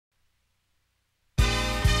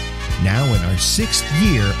Now in our 6th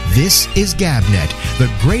year, this is GabNet,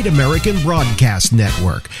 the Great American Broadcast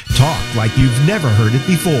Network. Talk like you've never heard it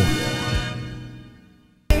before.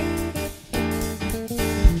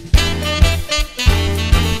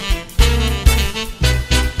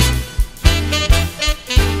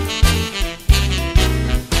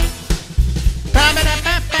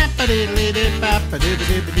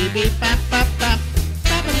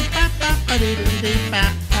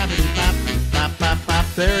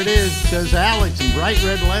 There it is, says Alex in bright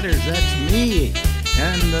red letters. That's me.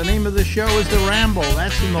 And the name of the show is The Ramble.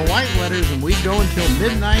 That's in the white letters, and we go until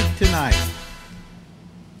midnight tonight.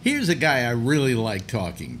 Here's a guy I really like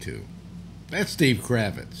talking to. That's Steve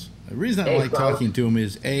Kravitz. The reason I like talking to him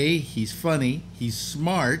is, A, he's funny, he's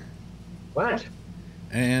smart. What?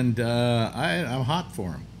 And I'm hot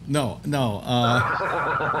for him. No.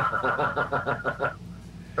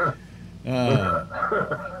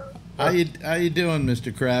 How you doing,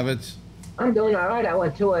 Mr. Kravitz? I'm doing all right. I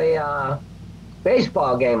went to a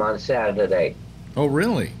baseball game on Saturday. Oh,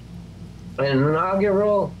 really? An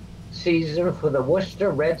inaugural season for the Worcester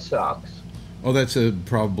Red Sox. Oh, that's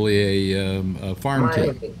probably a farm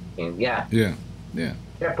team. Yeah. Yeah.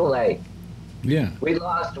 AAA. Yeah. We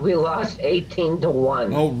lost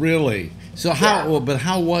 18-1. Oh, really? So how? Yeah. Well, but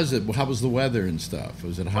how was it? How was the weather and stuff?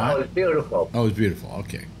 Was it hot? Oh, it was beautiful. Oh, it was beautiful.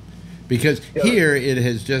 Okay. Because here it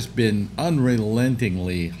has just been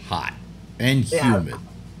unrelentingly hot and humid.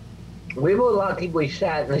 We were lucky we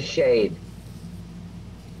sat in the shade.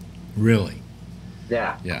 Really?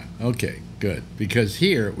 Yeah. Yeah. Okay, good. Because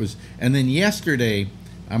here it was, and then yesterday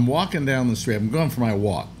I'm walking down the street. I'm going for my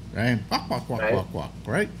walk, right? Walk,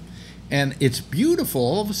 right? And it's beautiful.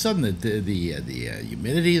 All of a sudden the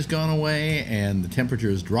humidity has gone away and the temperature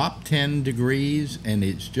has dropped 10 degrees and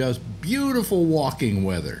it's just beautiful walking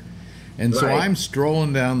weather. And so I'm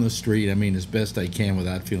strolling down the street, I mean, as best I can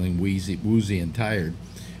without feeling woozy and tired.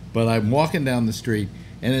 But I'm walking down the street,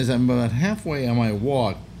 and as I'm about halfway on my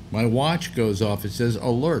walk, my watch goes off. It says,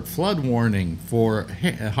 alert, flood warning for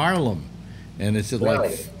Harlem. And it's at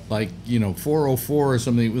like 4:04 or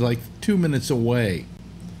something. It was like 2 minutes away.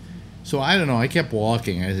 So I don't know. I kept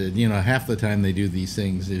walking. I said, half the time they do these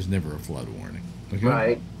things, there's never a flood warning. Okay?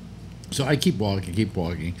 Right. So I keep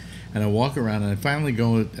walking. And I walk around, and I finally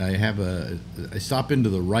go. I stop into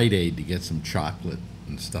the Rite Aid to get some chocolate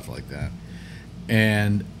and stuff like that.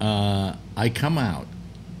 And I come out,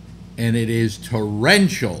 and it is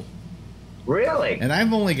torrential. Really? And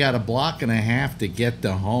I've only got a block and a half to get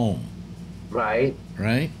to home. Right.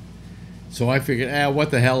 Right. So I figured, what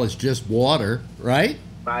the hell is just water, right?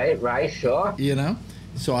 Right. Sure.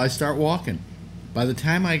 So I start walking. By the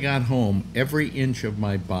time I got home, every inch of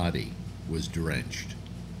my body was drenched.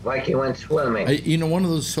 Like you went swimming. One of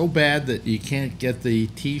those so bad that you can't get the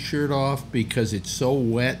T-shirt off because it's so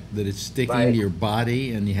wet that it's sticking to your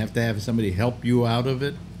body, and you have to have somebody help you out of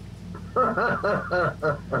it.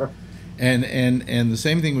 and the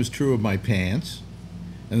same thing was true of my pants,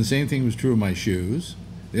 and the same thing was true of my shoes.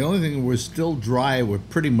 The only thing that was still dry were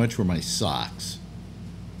pretty much my socks,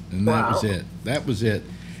 and that was it. That was it,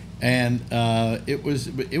 and it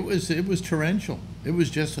was torrential. It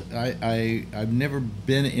was just, I've never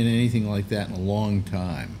been in anything like that in a long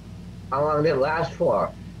time. How long did it last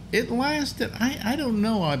for? It lasted, I don't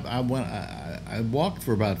know. I walked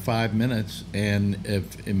for about 5 minutes, and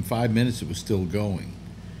in 5 minutes it was still going.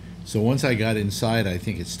 So once I got inside, I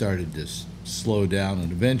think it started to slow down,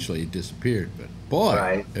 and eventually it disappeared. But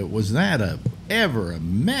boy, it was that ever a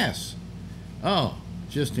mess. Oh,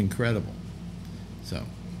 just incredible. So,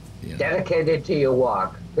 dedicated to your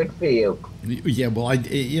walk. Good for you. Yeah,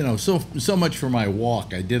 well, so much for my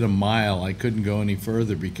walk. I did a mile. I couldn't go any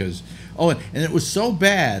further because, and it was so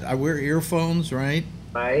bad. I wear earphones, right?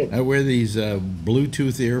 Right. I wear these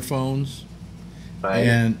Bluetooth earphones. Right.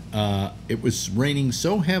 And it was raining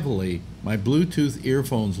so heavily, my Bluetooth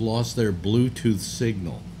earphones lost their Bluetooth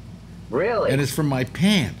signal. Really? And it's from my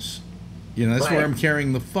pants. That's where I'm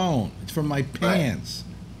carrying the phone. It's from my pants.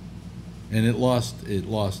 And it lost it.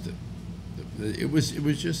 It was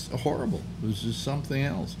just horrible. It was just something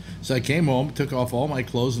else. So I came home, took off all my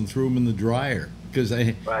clothes, and threw them in the dryer because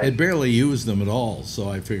I had barely used them at all. So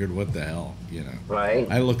I figured, what the hell, Right.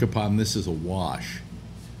 I look upon this as a wash.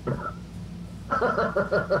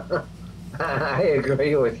 I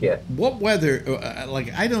agree with you. What weather?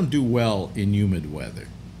 I don't do well in humid weather.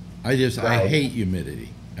 I hate humidity.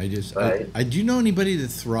 Do you know anybody that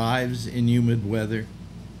thrives in humid weather?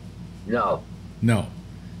 No.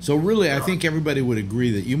 So really, I think everybody would agree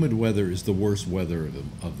that humid weather is the worst weather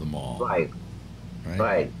of them all. Right.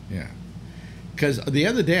 Yeah. Because the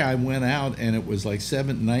other day I went out and it was like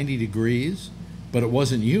 90 degrees, but it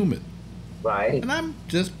wasn't humid. Right. And I'm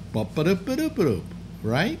just bump-a-doop-a-doop-a-doop,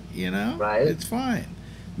 right? You know? Right. It's fine.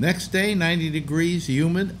 Next day, 90 degrees,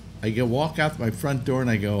 humid. I walk out my front door and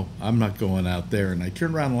I go, I'm not going out there. And I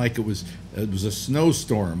turned around like it was a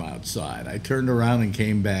snowstorm outside. I turned around and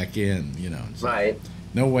came back in, you know. So Right.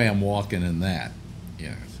 no way I'm walking in that.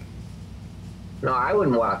 Yeah. So. No, I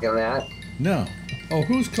wouldn't walk in that. No. Oh,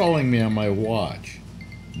 who's calling me on my watch?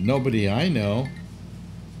 Nobody I know.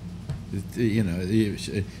 You know,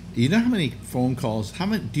 you know how many phone calls? How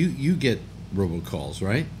many do you get robocalls,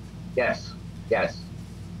 right? Yes. Yes.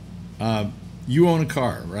 You own a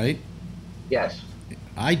car, right? Yes.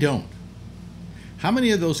 I don't. How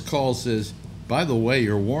many of those calls says, by the way,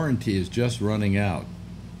 your warranty is just running out?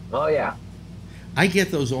 Oh, yeah. I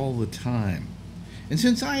get those all the time. And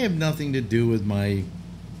since I have nothing to do with my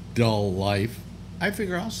dull life, I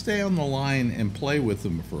figure I'll stay on the line and play with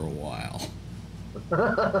them for a while.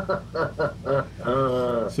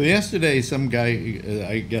 So yesterday, some guy,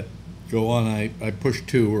 I push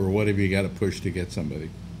 2 or whatever you got to push to get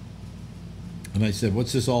somebody. And I said,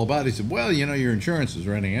 what's this all about? He said, well, you know, your insurance is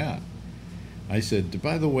running out. I said,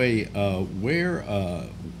 by the way, where are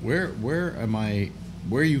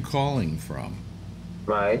you calling from?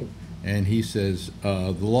 Right. And he says,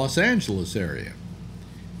 the Los Angeles area.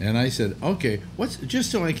 And I said, okay,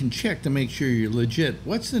 just so I can check to make sure you're legit,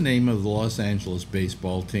 what's the name of the Los Angeles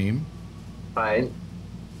baseball team? Right.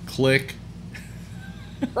 Click.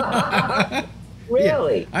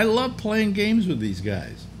 Really? Yeah, I love playing games with these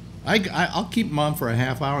guys. I'll keep them on for a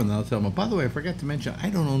half hour and then I'll tell them, by the way, I forgot to mention, I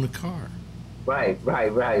don't own a car. Right.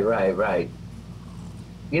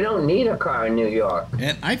 You don't need a car in New York.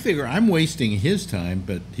 And I figure I'm wasting his time,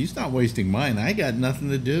 but he's not wasting mine. I got nothing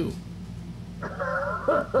to do. You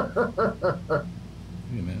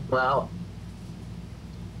know. Well,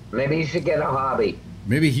 maybe you should get a hobby.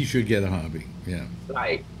 Maybe he should get a hobby. Yeah.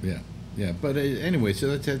 Right. Yeah. Yeah. But anyway,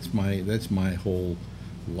 so that's my whole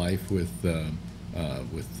life with the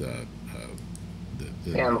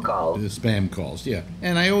Spam calls. The spam calls. Yeah.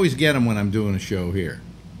 And I always get them when I'm doing a show here.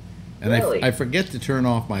 And Really? I forget to turn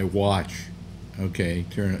off my watch. Okay.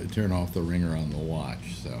 Turn off the ringer on the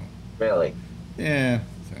watch. So. Really? Yeah.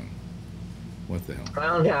 So. What the hell? I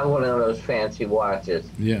don't have one of those fancy watches.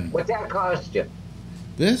 Yeah. What's that cost you?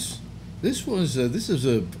 This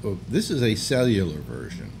is a cellular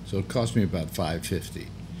version, so it cost me about $550.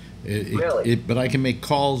 Really? But I can make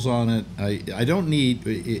calls on it. I don't need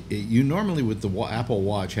you normally with the Apple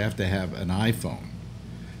Watch have to have an iPhone,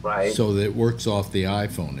 Right. so that it works off the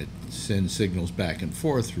iPhone. It sends signals back and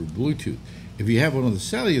forth through Bluetooth. If you have one of the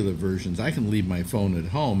cellular versions, I can leave my phone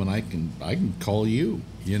at home and I can call you,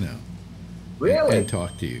 you know. Really? And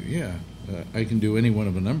talk to you. Yeah. I can do any one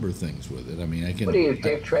of a number of things with it. I mean, I can. What are you,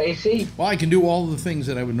 Dick Tracy? Well, I can do all the things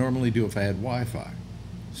that I would normally do if I had Wi-Fi.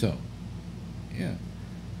 So, yeah.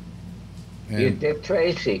 You're Dick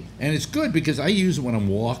Tracy. And it's good because I use it when I'm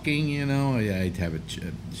walking, you know. I have it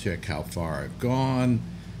check how far I've gone.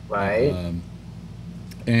 Right.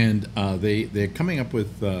 And they're coming up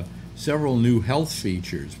with several new health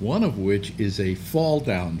features, one of which is a fall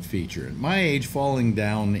down feature. At my age, falling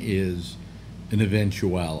down is an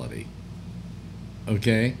eventuality.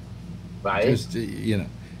 Okay? Right. Just, you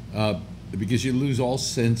know, because you lose all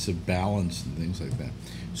sense of balance and things like that.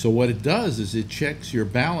 So what it does is it checks your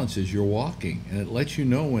balance as you're walking, and it lets you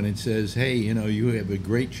know when it says, hey, you know, you have a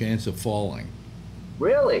great chance of falling.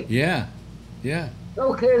 Really? Yeah. Yeah.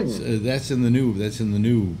 No kidding. So that's in the new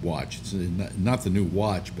watch. It's not the new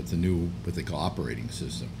watch, but the new what they call operating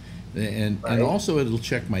system. And also it'll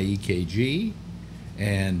check my EKG.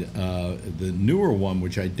 And the newer one,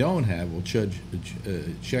 which I don't have, will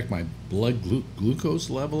check my blood glucose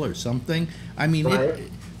level or something. I mean,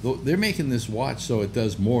 they're making this watch so it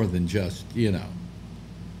does more than just, you know.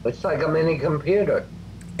 It's like a mini computer.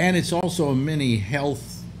 And it's also a mini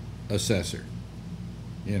health assessor,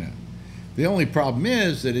 you know. The only problem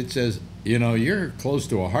is that it says, you know, you're close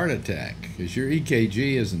to a heart attack because your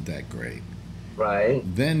EKG isn't that great. Right.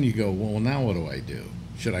 Then you go, well, now what do I do?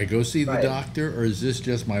 Should I go see the doctor, or is this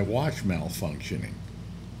just my watch malfunctioning?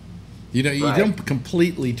 You know, you don't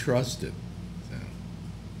completely trust it. So.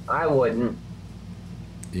 I wouldn't.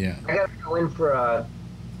 Yeah. I got to go in for a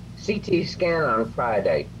CT scan on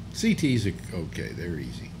Friday. CTs are okay. They're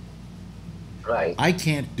easy. Right. I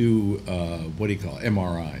can't do, what do you call it,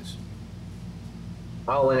 MRIs.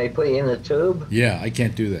 Oh, when they put you in the tube? Yeah, I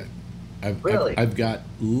can't do that. I've got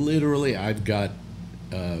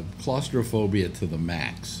claustrophobia to the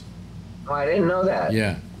max. Oh, I didn't know that.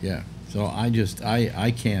 Yeah, yeah. So I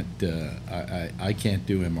can't I can't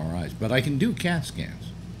do MRIs, but I can do CAT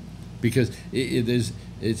scans because there's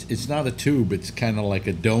It's not a tube. It's kind of like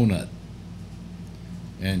a donut.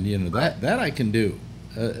 And you know that I can do.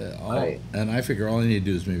 And I figure all I need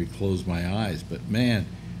to do is maybe close my eyes. But man,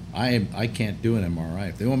 I can't do an MRI.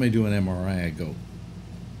 If they want me to do an MRI, I go,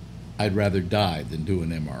 I'd rather die than do an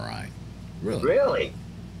MRI. Really? Really?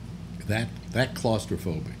 That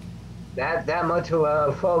claustrophobic. That much of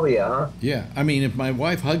a phobia, huh? Yeah. I mean, if my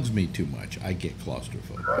wife hugs me too much, I get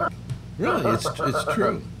claustrophobic. Really, it's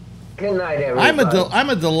true. Good night, everybody. I'm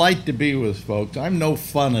a delight to be with, folks. I'm no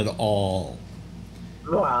fun at all.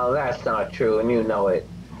 Well, that's not true, and you know it.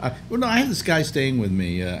 Well, no, I have this guy staying with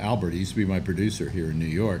me, Albert. He used to be my producer here in New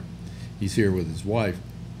York. He's here with his wife.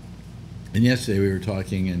 And yesterday we were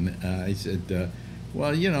talking, and I said,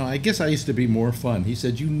 well, you know, I guess I used to be more fun. He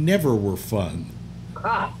said, you never were fun.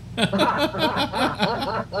 I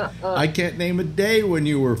can't name a day when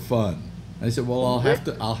you were fun. I said, well,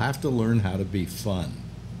 I'll have to learn how to be fun.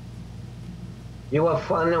 You were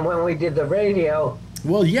fun when we did the radio.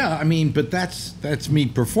 Well, yeah, I mean, but that's me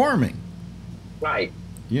performing. Right.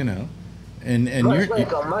 You know, and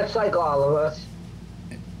much like all of us.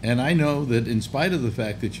 And I know that in spite of the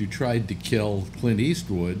fact that you tried to kill Clint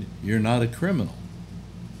Eastwood, you're not a criminal.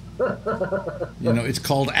 You know, it's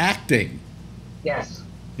called acting. Yes.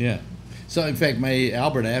 Yeah. So, in fact,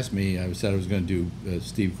 Albert asked me, I said I was going to do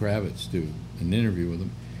Steve Kravitz, do an interview with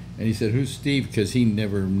him. And he said, who's Steve? Because he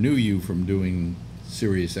never knew you from doing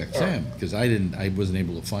Sirius XM, because I wasn't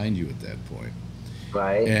able to find you at that point.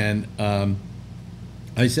 Right. And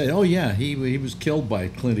I said, oh, yeah, he was killed by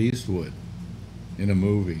Clint Eastwood in a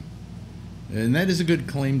movie. And that is a good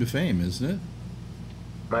claim to fame, isn't it?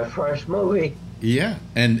 My first movie. Yeah,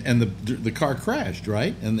 and the car crashed,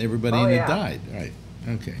 right? And everybody in it died. Right.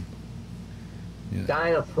 Okay. Yeah.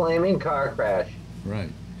 Died in a flaming car crash.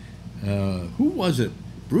 Right. Who was it?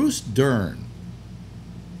 Bruce Dern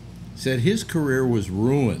said his career was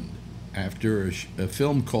ruined after a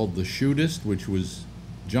film called The Shootist, which was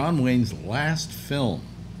John Wayne's last film.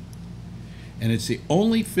 And it's the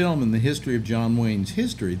only film in the history of John Wayne's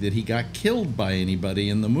history that he got killed by anybody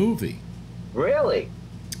in the movie. Really?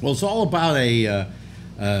 Well, it's all about a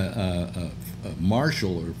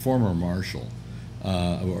marshal or former marshal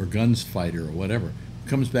or gunfighter or whatever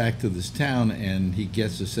comes back to this town, and he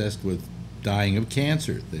gets assessed with dying of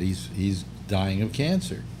cancer, that he's dying of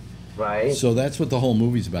cancer. Right. So that's what the whole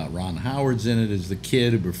movie's about. Ron Howard's in it as the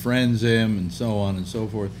kid who befriends him and so on and so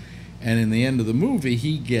forth. And in the end of the movie,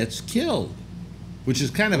 he gets killed, which is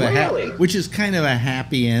kind of a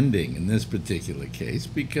happy ending in this particular case,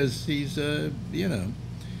 because he's you know.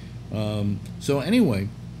 So anyway,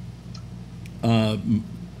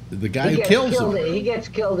 the guy who kills him. He gets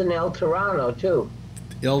killed in El Dorado too.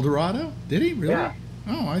 El Dorado? Did he really? Yeah.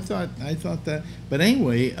 Oh, I thought that. But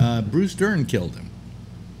anyway, Bruce Dern killed him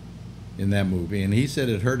in that movie, and he said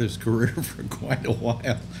it hurt his career for quite a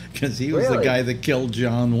while, because he was the guy that killed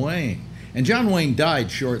John Wayne, and John Wayne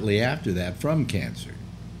died shortly after that from cancer.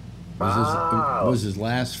 It was his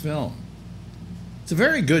last film. It's a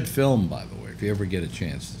very good film, by the way, if you ever get a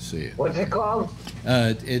chance to see it. What's it called?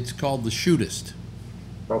 It's called The Shootist.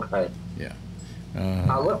 Okay. Yeah.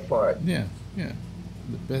 I'll look for it. Yeah, yeah.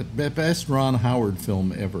 The best Ron Howard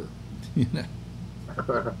film ever. You know.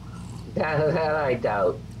 that I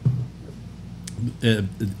doubt.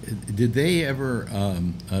 Did they ever?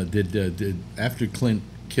 Did after Clint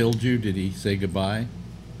killed you? Did he say goodbye?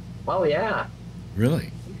 Oh yeah.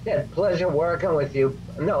 Really? He said, "Pleasure working with you."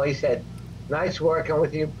 No, he said, "Nice working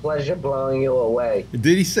with you. Pleasure blowing you away."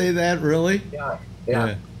 Did he say that? Really? Yeah.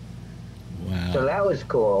 Yeah. Wow. So that was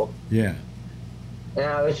cool. Yeah. And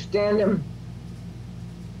I was standing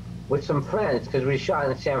with some friends because we shot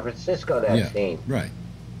in San Francisco that scene. Right.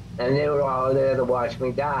 And they were all there to watch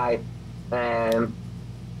me die. And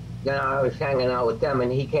then I was hanging out with them, and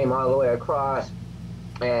he came all the way across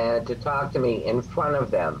and to talk to me in front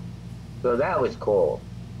of them. So that was cool.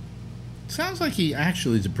 Sounds like he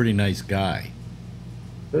actually is a pretty nice guy.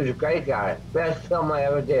 He was a great guy. Best film I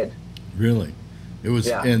ever did. Really? It was,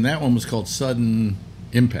 and that one was called Sudden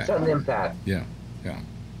Impact. Sudden Impact. Yeah, yeah.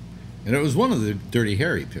 And it was one of the Dirty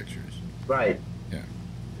Harry pictures. Right. Yeah.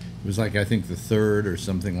 It was like, I think, the third or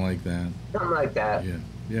something like that. Something like that. Yeah,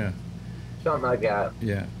 yeah. Something like that.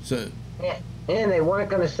 Yeah. So. And they weren't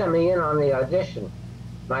going to send me in on the audition.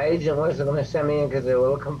 My agent wasn't going to send me in because they were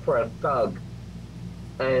looking for a thug.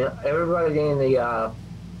 And everybody in the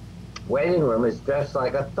waiting room is dressed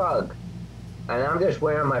like a thug. And I'm just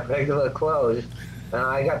wearing my regular clothes, and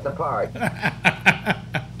I got the part.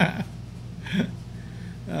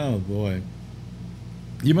 Oh, boy.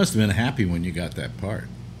 You must have been happy when you got that part.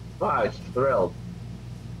 Oh, I was thrilled.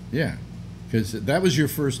 Yeah. Because that was your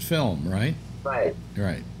first film, right? Right.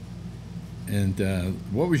 Right. And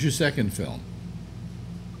what was your second film?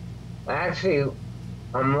 Actually,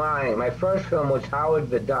 I'm lying. My first film was Howard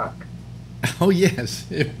the Duck. Oh, yes,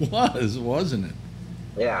 it was, wasn't it?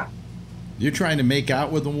 Yeah. You're trying to make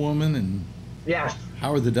out with a woman, and Yes.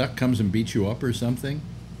 Howard the Duck comes and beats you up or something?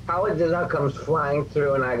 Howard the Duck comes flying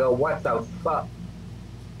through, and I go, "What the fuck?"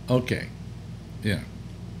 Okay. Yeah.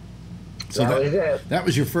 So That was it. that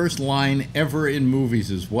was your first line ever in movies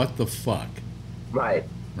is "What the fuck?" Right.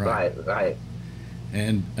 Right. Right.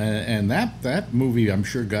 And that movie, I'm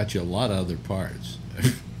sure, got you a lot of other parts.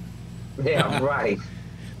 Yeah. Right.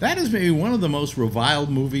 That is maybe one of the most reviled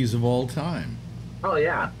movies of all time. Oh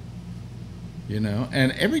yeah. You know,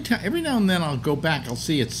 and every now and then I'll go back, I'll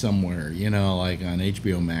see it somewhere, you know, like on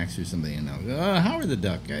HBO Max or something, and I'll go, Howard the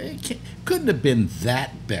Duck, it couldn't have been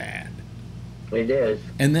that bad. It is.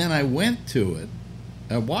 And then I went to it,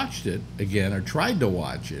 I watched it again, or tried to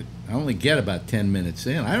watch it. I only get about 10 minutes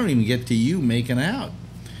in. I don't even get to you making out.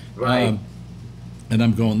 Right. And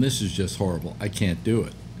I'm going, this is just horrible. I can't do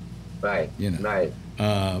it. Right. You know. Right.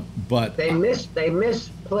 But They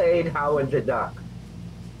misplayed Howard the Duck.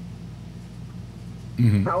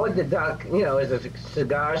 Mhm. Howard the Duck, you know, is a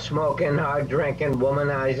cigar smoking, hard drinking,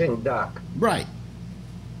 womanizing duck. right.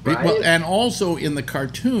 Right. Well, and also in the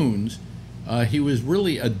cartoons, he was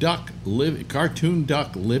really a cartoon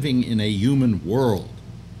duck living in a human world.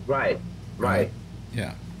 Right. Right.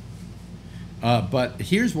 Yeah. But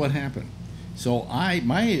here's what happened. So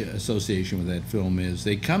my association with that film is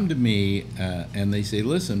they come to me and they say,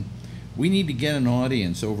 listen, we need to get an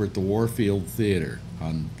audience over at the Warfield Theater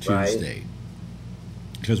on Tuesday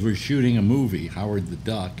because we're shooting a movie, Howard the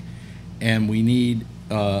Duck, and we need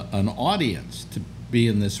an audience to be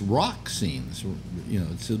in this rock scene. This, you know,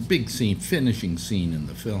 it's a big scene, finishing scene in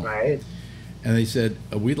the film. Right. And they said,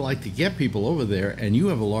 we'd like to get people over there, and you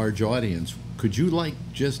have a large audience. Could you like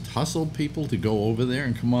just hustle people to go over there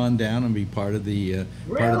and come on down and be part of the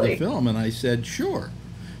Really? film? And I said, sure.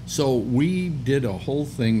 So we did a whole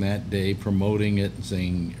thing that day promoting it and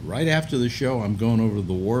saying, right after the show, I'm going over to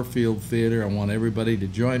the Warfield Theater. I want everybody to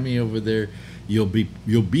join me over there. You'll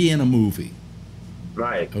be in a movie.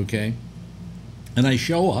 Right. Okay? And I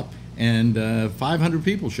show up, and 500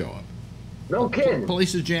 people show up. No kidding.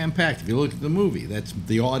 Place is jam-packed. If you look at the movie, that's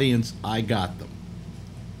the audience. I got them.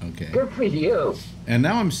 Okay. Good for you. And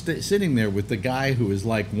now I'm sitting there with the guy who is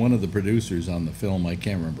like one of the producers on the film. I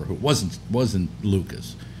can't remember who. Wasn't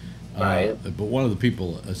Lucas. Right. But one of the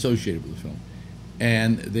people associated with the film.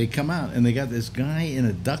 And they come out, and they got this guy in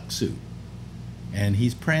a duck suit. And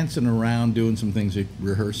he's prancing around doing some things,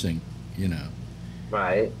 rehearsing, you know.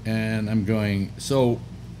 Right. And I'm going, so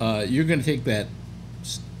you're going to take that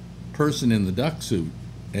person in the duck suit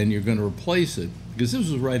and you're going to replace it, because this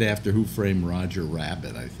was right after Who Framed Roger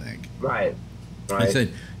Rabbit, I think. Right. Right. I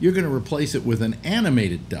said, you're going to replace it with an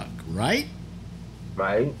animated duck, right?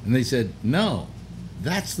 Right. And they said, no,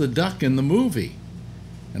 that's the duck in the movie.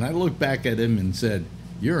 And I looked back at him and said,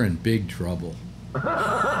 you're in big trouble. Good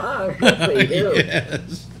for you.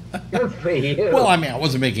 Yes. Good for you. Well, I mean, I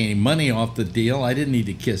wasn't making any money off the deal. I didn't need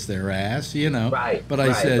to kiss their ass, you know. Right, But I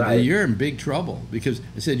right, said, right. you're in big trouble. Because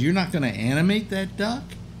I said, you're not going to animate that duck?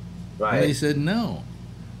 Right. And they said, no.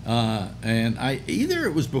 And either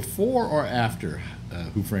it was before or after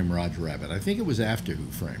Who Framed Roger Rabbit. I think it was after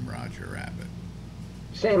Who Framed Roger Rabbit.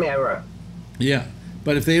 Same era. Yeah.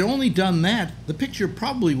 But if they'd only done that, the picture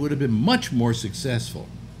probably would have been much more successful.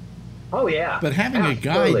 Oh yeah. But having a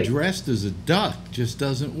guy Absolutely. dressed as a duck just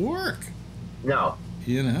doesn't work, No.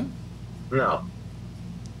 you know? No.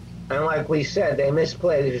 And like we said, they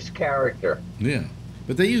misplayed his character. Yeah.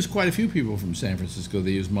 But they used quite a few people from San Francisco.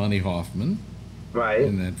 They used Monty Hoffman Right.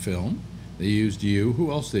 in that film. They used you.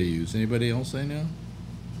 Who else they used? Anybody else I know?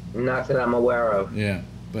 Not that I'm aware of. Yeah.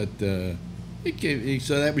 But so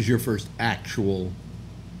that was your first actual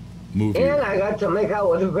movie. And I got to make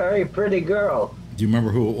out with a very pretty girl. Do you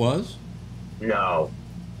remember who it was? No.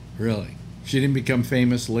 Really? She didn't become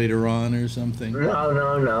famous later on or something? No,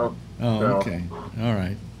 no, no. Oh, No. okay. All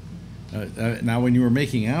right. Now, when you were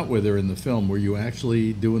making out with her in the film, were you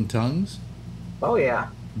actually doing tongues? Oh yeah.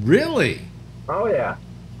 Really? Oh yeah.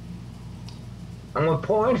 I'm a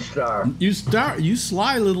porn star. You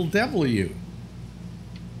sly little devil, you.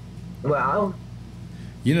 Well,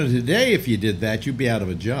 You know, today, if you did that, you'd be out of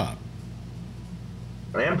a job.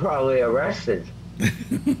 I'm probably arrested.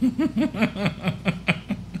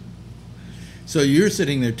 So you're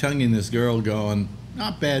sitting there tonguing this girl going,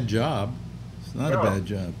 not bad job. It's not No. a bad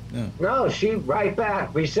job. No. No, she right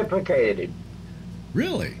back, reciprocated.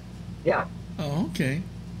 Really? Yeah. Oh, okay.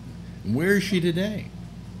 And where is she today?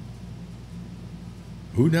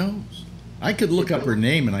 Who knows? I could look up her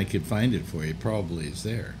name and I could find it for you. It probably is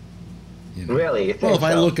there. You know? Really? You think Well, if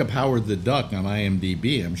I so? look up Howard the Duck on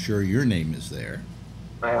IMDb, I'm sure your name is there.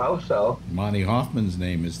 I hope so. Monty Hoffman's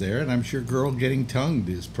name is there, and I'm sure Girl Getting Tongued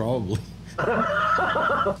is probably.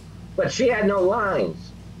 But she had no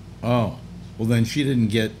lines. Oh, well then she didn't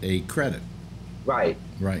get a credit. Right.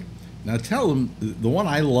 Right. Now tell them, the one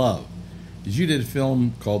I love is you did a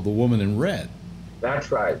film called The Woman in Red.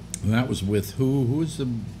 That's right. And that was with who? Who was the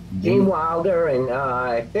Gene woman? Wilder and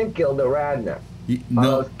I think Gilda Radner.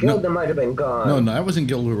 No, Gilda no, might have been gone. no, that wasn't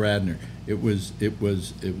Gilda Radner. It was the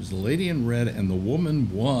lady in red, and the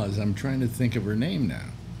woman was. I'm trying to think of her name now.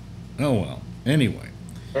 Oh well. Anyway,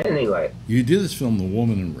 you did this film, The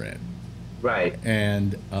Woman in Red, right.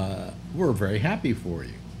 and we're very happy for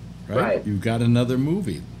you. Right. You got another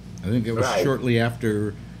movie. I think it was Right. shortly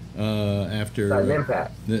after Sudden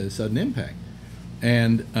Impact. The Sudden Impact,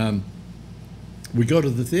 and we go to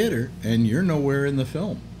the theater, and you're nowhere in the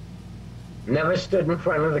film. Never stood in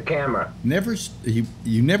front of the camera.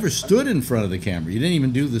 You never stood in front of the camera. You didn't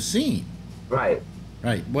even do the scene. Right.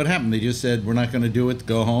 Right. What happened? They just said, we're not going to do it.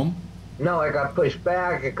 Go home. No, it got pushed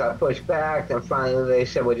back. And finally they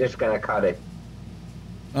said, we're just going to cut it.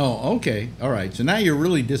 Oh, okay. All right. So now you're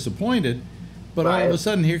really disappointed. But all of a Right.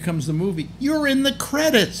 sudden, here comes the movie. You're in the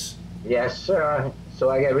credits. Yes, sir. So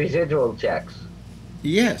I get residual checks.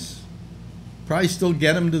 Yes. Probably still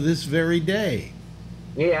get them to this very day.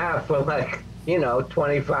 Yeah, for like,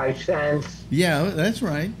 25 cents, Yeah, that's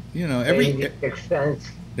right. You know, 86 cents.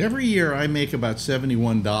 every year I make about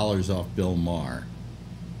 $71 off Bill Maher.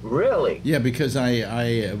 Really? Yeah, because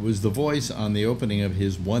I was the voice on the opening of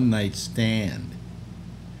his One Night Stand.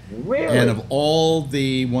 Really? And of all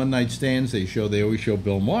the one night stands they always show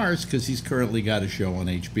Bill Maher's because he's currently got a show on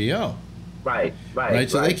HBO. Right. Right,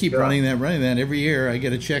 so they keep sure. running that. Every year I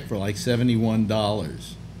get a check for like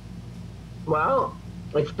 $71. Well,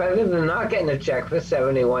 it's better than not getting a check for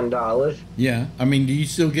 $71. Yeah, I mean, do you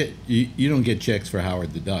still get? You don't get checks for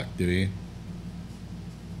Howard the Duck, do you?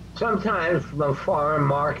 Sometimes from a foreign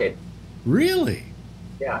market. Really?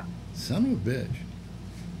 Yeah. Son of a bitch.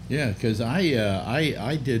 Yeah, because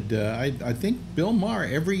I think Bill Maher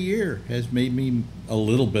every year has made me a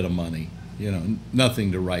little bit of money.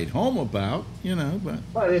 Nothing to write home about.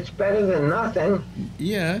 But it's better than nothing.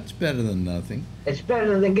 yeah, it's better than nothing. It's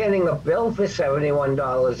better than getting a bill for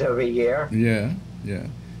 $71 every year. Yeah, yeah.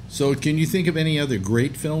 So, can you think of any other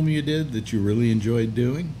great film you did that you really enjoyed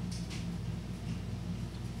doing?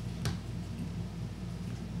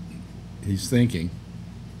 He's thinking.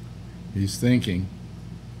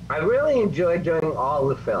 I really enjoyed doing all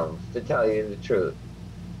the films, to tell you the truth.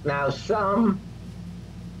 Now, some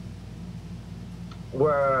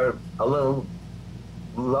were a little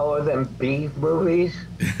lower than B movies.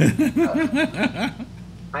 I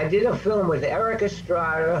did a film with Eric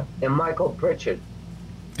Estrada and Michael Pritchard.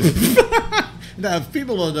 Now, if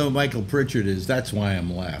people don't know who Michael Pritchard is, that's why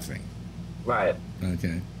I'm laughing. Right.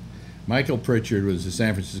 Okay. Michael Pritchard was a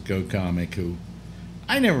San Francisco comic who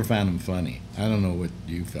I never found him funny. I don't know what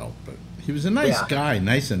you felt, but he was a nice guy,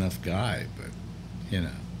 nice enough guy, but,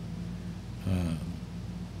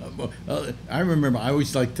 I remember, I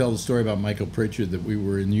always like to tell the story about Michael Pritchard that we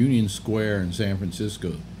were in Union Square in San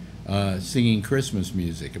Francisco singing Christmas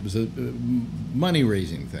music. It was a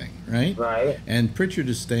money-raising thing, right? Right. And Pritchard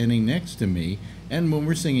is standing next to me, and when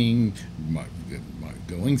we're singing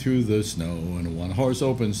Going Through the Snow in a one-horse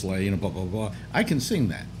open sleigh, blah, blah, blah, I can sing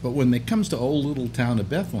that. But when it comes to Old Little Town of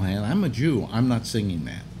Bethlehem, I'm a Jew. I'm not singing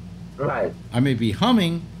that. Right. I may be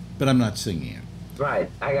humming, but I'm not singing it. Right.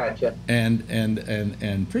 I got you.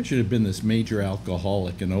 And Pritchard had been this major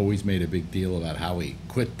alcoholic and always made a big deal about how he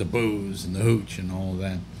quit the booze and the hooch and all of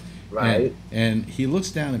that. Right. And he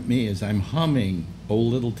looks down at me as I'm humming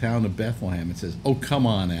Old Little Town of Bethlehem and says, "Oh, come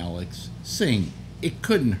on, Alex, sing. It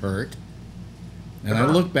couldn't hurt." And I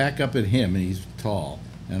look back up at him, and he's tall,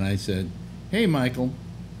 and I said, "Hey, Michael,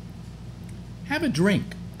 have a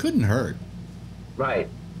drink. Couldn't hurt." Right.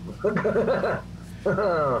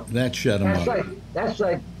 That shut him up. That's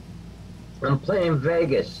like I'm playing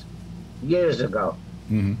Vegas years ago.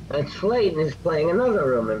 Mm-hmm. And Slayton is playing another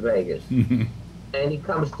room in Vegas. And he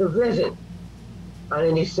comes to visit. And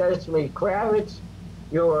then he says to me, "Kravitz,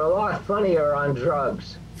 you were a lot funnier on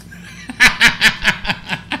drugs."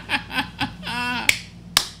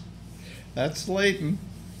 That's Slayton.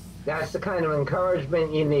 That's the kind of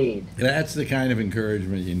encouragement you need. That's the kind of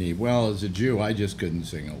encouragement you need. Well, as a Jew, I just couldn't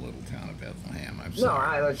sing A Little Town of Bethlehem. I'm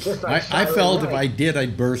sorry. No, it's just like I felt Silent if I Night. did,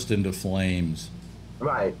 I'd burst into flames.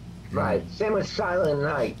 Right. Same with Silent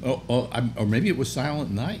Night. Or maybe it was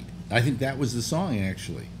Silent Night. I think that was the song,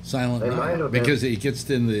 actually, Silent It might Night, have been. because it gets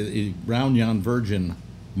in the round yon virgin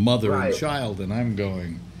mother and Right. child, and I'm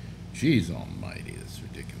going, geez almighty, that's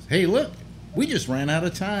ridiculous. Hey, look, we just ran out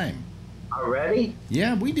of time. Already?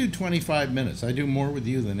 Yeah, we do 25 minutes. I do more with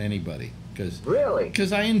you than anybody, Really?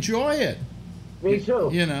 because I enjoy it, Me too.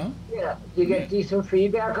 you know? Yeah. Do you get decent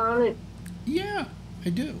feedback on it? Yeah, I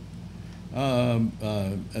do.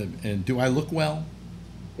 And do I look well?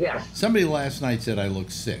 Yes. Somebody last night said I look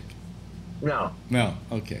sick. No. No,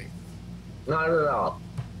 okay. Not at all.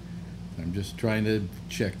 I'm just trying to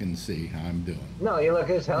check and see how I'm doing. No, you look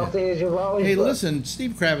as healthy as you've always Hey, looked. listen,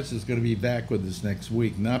 Steve Kravitz is going to be back with us next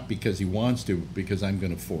week, not because he wants to, but because I'm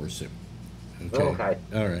going to force him. Okay.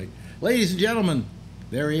 All right. Ladies and gentlemen,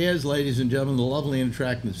 there he is, ladies and gentlemen, the lovely and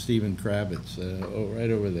attractive Stephen Kravitz. Right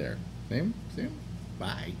over there. See him? See him?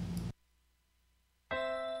 Bye.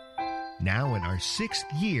 Now in our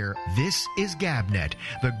 6th year, this is GabNet,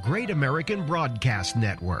 the Great American Broadcast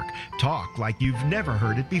Network. Talk like you've never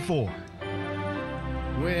heard it before.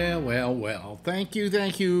 Well. Thank you,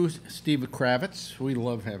 Steve Kravitz. We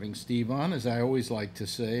love having Steve on, as I always like to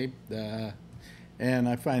say. And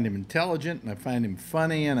I find him intelligent, and I find him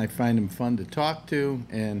funny, and I find him fun to talk to,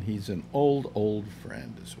 and he's an old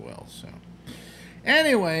friend as well. So,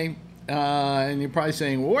 anyway, and you're probably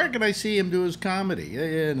saying, well, where can I see him do his comedy?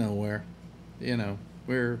 Yeah, nowhere. You know,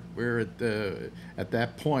 we're at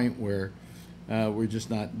that point where we're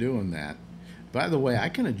just not doing that. By the way, I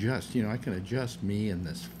can adjust me in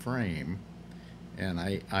this frame, and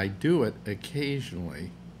I do it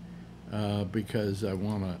occasionally because I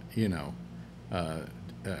want to,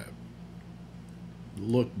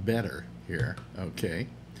 look better here, okay?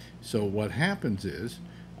 So what happens is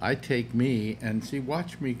I take me and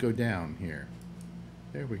watch me go down here.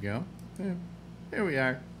 There we go. There we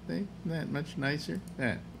are. See? Isn't that much nicer?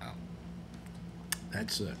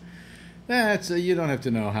 That's you don't have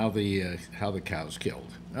to know how the cow's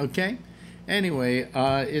killed. Okay. Anyway,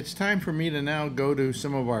 it's time for me to now go to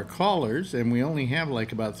some of our callers, and we only have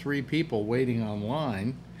like about 3 people waiting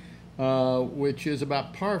online, which is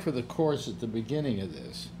about par for the course at the beginning of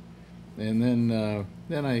this, and then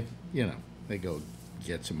I they go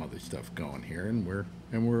get some other stuff going here, and we're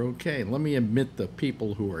okay. Let me admit the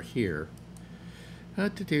people who are here. As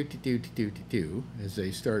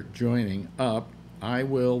they start joining up, I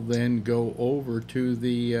will then go over to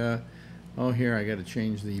the, here, I got to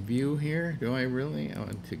change the view here. Do I really? Oh,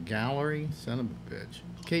 to gallery? Son of a bitch.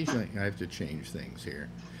 Occasionally, I have to change things here.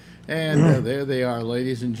 And there they are,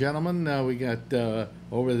 ladies and gentlemen. We got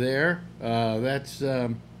over there, that's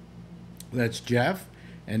Jeff.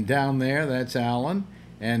 And down there, that's Alan.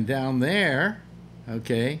 And down there,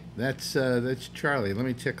 okay, that's Charlie. Let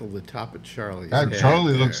me tickle the top of Charlie's head.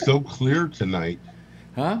 Charlie looks so clear tonight.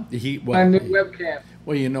 Huh? My new webcam.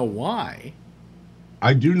 Well, you know why?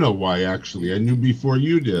 I do know why, actually. I knew before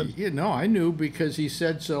you did. Yeah, no, I knew because he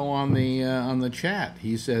said so on the chat.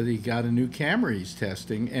 He said he got a new camera he's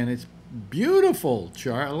testing, and it's beautiful,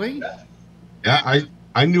 Charlie. Yeah,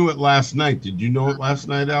 I knew it last night. Did you know it last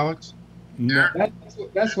night, Alex? No.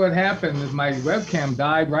 That's what happened. Is my webcam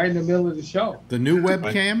died right in the middle of the show. The new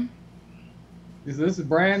webcam? This is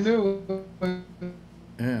brand new.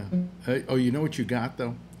 Yeah. Oh, you know what you got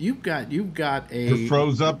though? You've got a. It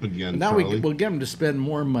froze up again. Now Charlie. we'll get him to spend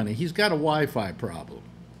more money. He's got a Wi-Fi problem.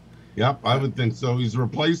 Yep, I would think so. He's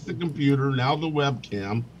replaced the computer, now the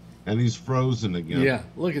webcam, and he's frozen again. Yeah,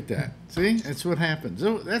 look at that. See, that's what happens.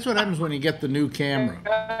 That's what happens when you get the new camera.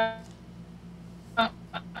 I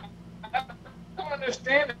don't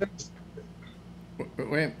understand it.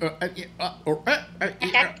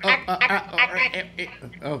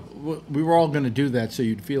 We were all going to do that so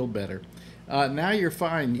you'd feel better. Now you're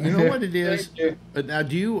fine. You know what it is? Now,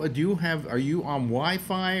 are you on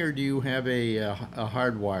Wi-Fi or do you have a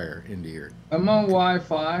hard wire into your? I'm on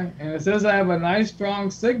Wi-Fi, and it says I have a nice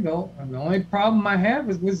strong signal. And the only problem I have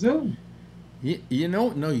is with Zoom. You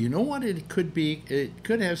know what it could be? It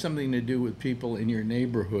could have something to do with people in your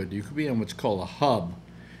neighborhood. You could be on what's called a hub.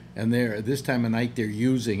 And this time of night, they're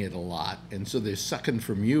using it a lot. And so they're sucking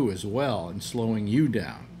from you as well and slowing you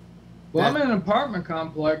down. Well, I'm in an apartment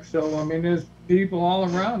complex, so, I mean, there's people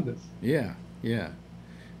all around us. Yeah.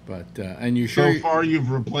 But, and you sure... So far,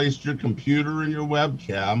 you've replaced your computer and your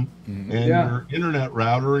webcam and your internet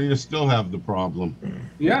router, and you still have the problem.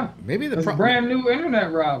 Yeah. Maybe it's a brand new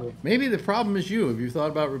internet router. Maybe the problem is you. Have you thought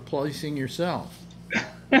about replacing yourself?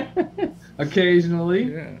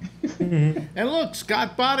 Occasionally. Yeah. And look,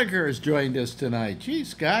 Scott Boddicker has joined us tonight. Gee,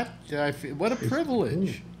 Scott, what a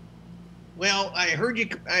privilege. Well, I heard you.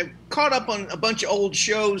 I caught up on a bunch of old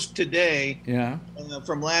shows today. Yeah.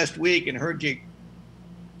 From last week, and heard you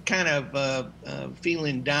kind of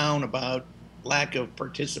feeling down about lack of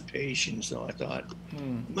participation. So I thought,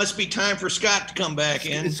 must be time for Scott to come back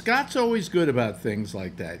in. Scott's always good about things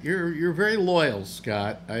like that. You're very loyal,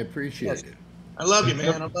 Scott. I appreciate it. I love you,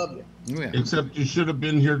 man. I love you. Yeah. Except you should have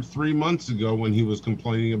been here 3 months ago when he was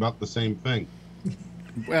complaining about the same thing.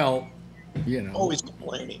 Well, you know. Always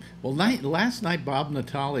complaining. Well, last night Bob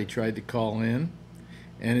Natale tried to call in,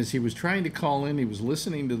 and as he was trying to call in, he was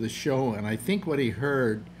listening to the show, and I think what he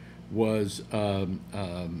heard was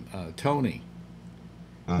Tony,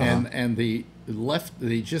 and the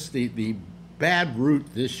bad route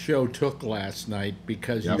this show took last night,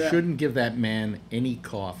 because you shouldn't give that man any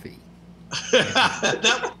coffee.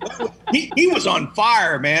 He was on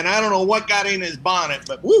fire, man. I don't know what got in his bonnet,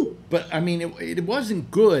 but woo. But I mean, it wasn't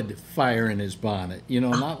good fire in his bonnet. You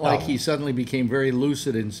know, not like he suddenly became very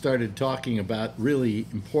lucid and started talking about really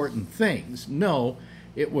important things. No,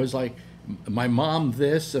 it was like, my mom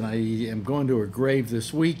this, and I am going to her grave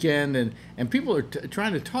this weekend, and people are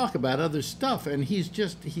trying to talk about other stuff, and he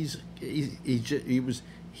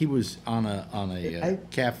was on a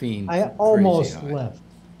caffeine. I almost crazy high. left.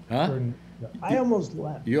 Huh? I almost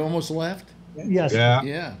left. You almost left? Yes.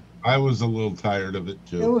 Yeah. I was a little tired of it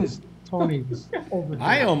too. It was Tony was over there.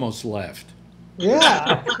 I almost left.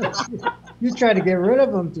 Yeah. You tried to get rid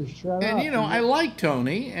of him to shut up. And you know, I like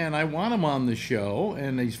Tony, and I want him on the show,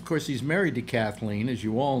 and of course he's married to Kathleen, as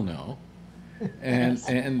you all know. And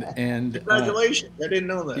Congratulations! I didn't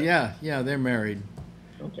know that. Yeah, they're married.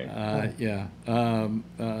 Okay.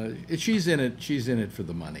 She's in it. She's in it for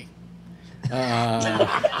the money.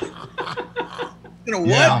 You know what?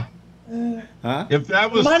 Yeah. Huh? If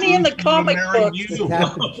that was Money true, in the she would've comic married books. you.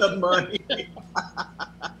 The money.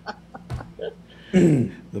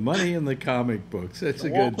 The money in the comic books. That's a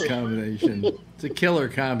good combination. It's a killer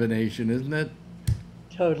combination, isn't it?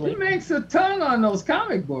 Totally. He makes a ton on those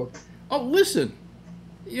comic books. Oh, listen.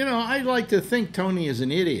 You know, I like to think Tony is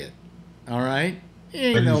an idiot. All right? He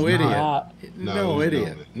ain't But no he's idiot. not. No, No, he's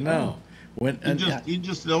idiot. not. No. He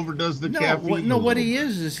just overdoes the No, caffeine. what he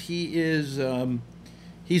is he's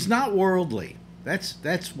not worldly.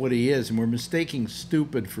 That's what he is, and we're mistaking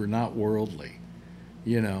stupid for not worldly.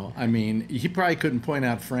 You know, I mean, he probably couldn't point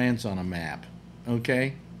out France on a map.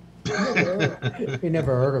 Okay. He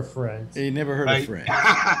never heard of France. He never heard of France.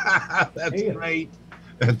 That's great.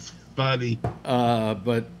 That's funny.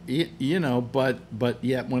 But you know, but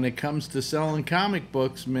yet when it comes to selling comic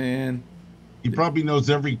books, man. He probably knows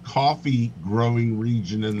every coffee growing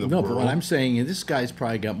region in the world. No, but what I'm saying is this guy's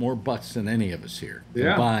probably got more butts than any of us here.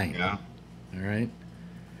 Yeah. Combined. Yeah. All right.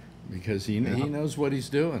 Because he knows what he's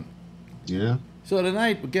doing. Yeah. So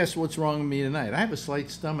tonight, guess what's wrong with me tonight? I have a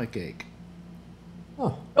slight stomach ache.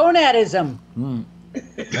 Oh. Gonadism.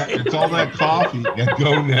 It's all that coffee. That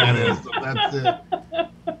gonadism. That's it.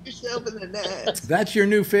 Yourself in the net. That's your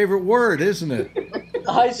new favorite word, isn't it?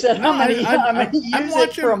 I said I'm gonna use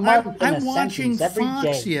it for a month in a I'm watching sentence every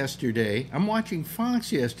Fox day. yesterday. I'm watching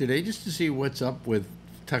Fox yesterday just to see what's up with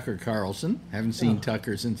Tucker Carlson. Haven't seen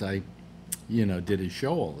Tucker since I, did his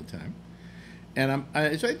show all the time. And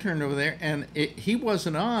so I turned over there, and he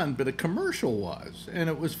wasn't on, but a commercial was, and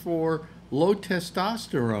it was for low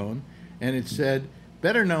testosterone, and it said,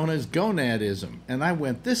 better known as gonadism. And I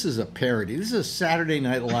went, this is a parody. This is a Saturday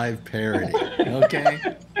Night Live parody,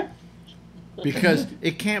 okay? Because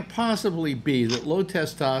it can't possibly be that low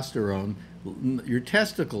testosterone, your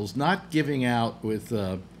testicles not giving out with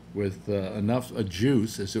enough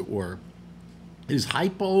juice, as it were, is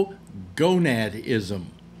hypogonadism.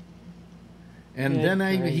 And then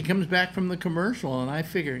he comes back from the commercial, and I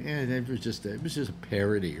figure, it was just a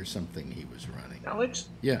parody or something he was running. Alex?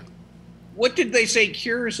 Yeah. What did they say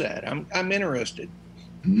cures that? I'm interested.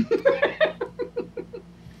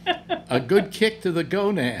 A good kick to the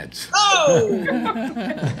gonads. Oh!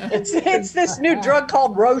 It's this new drug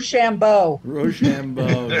called Rochambeau.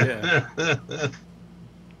 Rochambeau, yeah.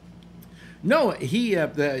 No,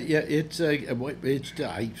 it's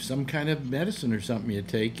some kind of medicine or something you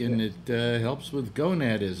take, and it helps with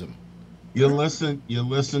gonadism. You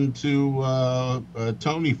listen to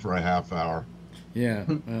Tony for a half hour. Yeah,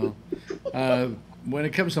 well, when it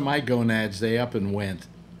comes to my gonads, they up and went,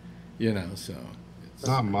 so. It's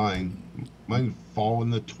not mine. Mine fall in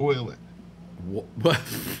the toilet.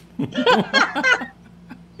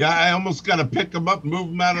 Yeah, I almost got to pick them up, move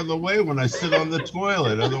them out of the way when I sit on the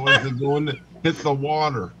toilet. Otherwise, they're going to hit the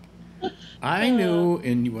water. I knew,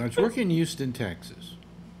 when I was working in Houston, Texas,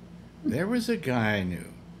 there was a guy I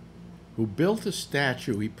knew who built a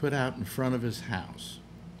statue he put out in front of his house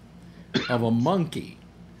of a monkey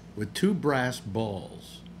with 2 brass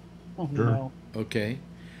balls. Oh, Sure. no. Okay?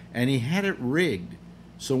 And he had it rigged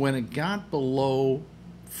So when it got below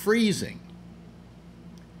freezing,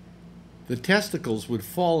 the testicles would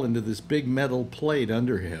fall into this big metal plate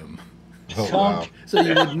under him. Oh, wow. So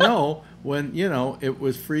you would know when, it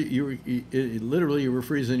was free. Literally, you were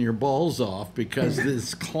freezing your balls off because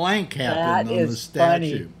this clank happened That on the is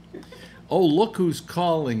statue. funny. Oh, look who's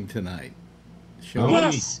calling tonight. Show me.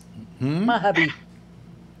 Yes, my hubby.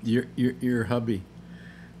 Your hubby.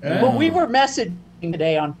 But we were messaging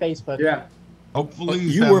today on Facebook. Yeah. Hopefully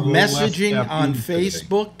You were messaging on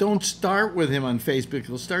Facebook? Don't start with him on Facebook.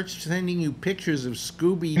 He'll start sending you pictures of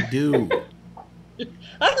Scooby-Doo.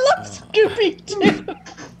 I love Scooby-Doo.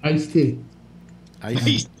 Iced tea.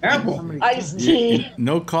 Iced tea.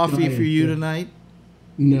 No coffee for you tonight?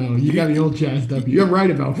 No, you got me all jazzed up. You're right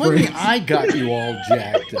about What do you France. mean I got you all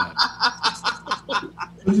jacked up?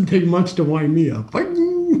 Doesn't take much to wind me up.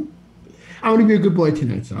 I want to be a good boy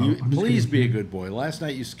tonight, so Please be a good boy. Last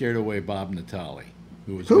night you scared away Bob Natale.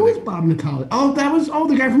 Who is Bob Natale? Oh, that was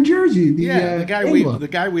the guy from Jersey. The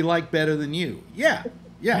guy we like better than you. Yeah.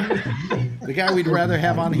 The guy we'd rather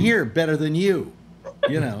have on here better than you.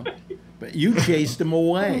 But you chased him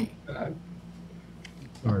away.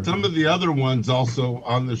 Some of the other ones also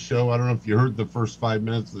on the show, I don't know if you heard the first 5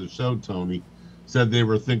 minutes of the show, Tony, said they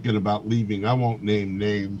were thinking about leaving. I won't name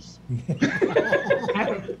names.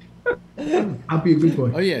 I'll be a good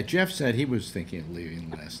boy. Oh, yeah. Jeff said he was thinking of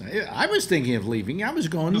leaving last night. I was thinking of leaving. I was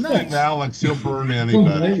going Just nuts. like Alex, he'll burn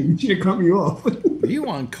anybody. You should have cut me off. You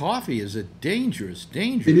on coffee is a dangerous.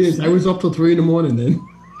 It is. I was up till 3 a.m. then.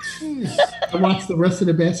 I watched the rest of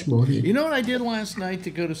the basketball game. You know what I did last night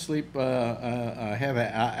to go to sleep? I have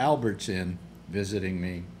Albert's in visiting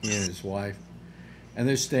me, he and his wife, and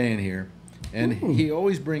they're staying here. And he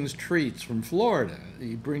always brings treats from Florida.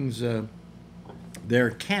 He brings their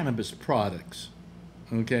cannabis products,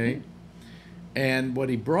 okay? And what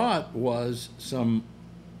he brought was some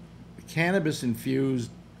cannabis-infused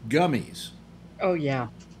gummies. Oh, yeah.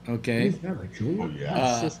 Okay? Oh,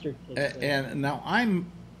 yeah. Sister and now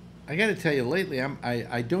I got to tell you, lately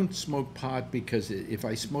I don't smoke pot because if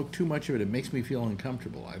I smoke too much of it, it makes me feel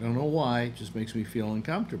uncomfortable. I don't know why, it just makes me feel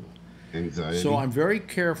uncomfortable. Anxiety. So I'm very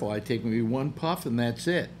careful. I take maybe one puff and that's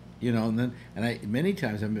it. And I many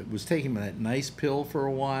times I was taking that nice pill for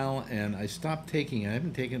a while and I stopped taking it. I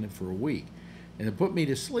haven't taken it for a week. And to put me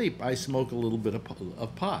to sleep, I smoke a little bit of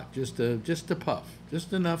pot, just a puff,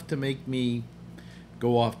 just enough to make me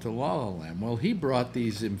go off to La La Land. Well, he brought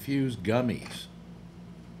these infused gummies,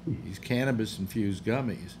 these cannabis-infused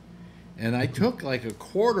gummies, and I took like a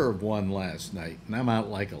quarter of one last night, and I'm out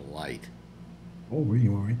like a light. Oh, well,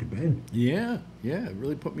 you went right to bed. Yeah, it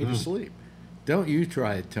really put me to sleep. Don't you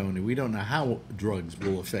try it, Tony. We don't know how drugs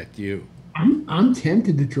will affect you. I'm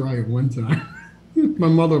tempted to try it one time. My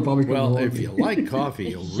mother will probably come Well, along. if you like coffee,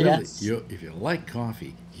 you'll really Yes. if you like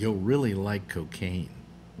coffee, you'll really like cocaine.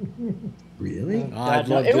 Really? I'd God,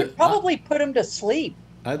 no. love It to- would probably put him to sleep.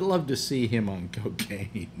 I'd love to see him on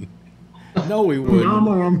cocaine. No, we wouldn't.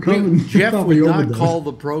 Mama, I'm coming. Jeff would Probably not overdose. call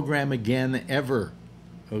the program again ever.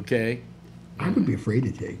 Okay? I would be afraid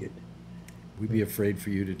to take it. We'd be afraid for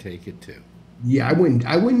you to take it too. Yeah, I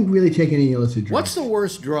wouldn't really take any illicit drugs. What's the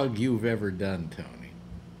worst drug you've ever done, Tony?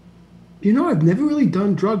 I've never really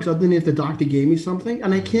done drugs other than if the doctor gave me something,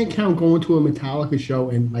 and I can't count going to a Metallica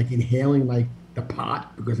show and like inhaling like the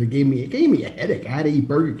pot because it gave me a headache. I had to eat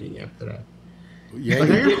Burger King after that. Yeah, Like,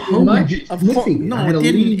 you I did- got hungry just Of course- sniffing it. no, I had to it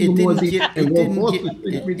didn't- leave it the didn't Mozzie get- and it walk didn't off get- the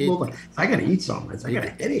street it- with it- Mozzie. I got to eat something. I got a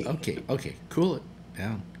headache. Okay, cool it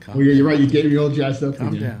down. Calm Oh, yeah, you're right. You get me all jazzed up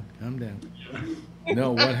Calm again. down.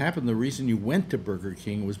 No, what happened, the reason you went to Burger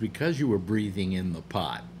King was because you were breathing in the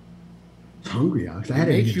pot. I was hungry, Alex. I It had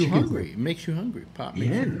to makes eat you chicken. hungry. It makes you hungry. Pot makes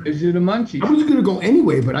Yeah. you hungry. Gives you the munchies. I was going to go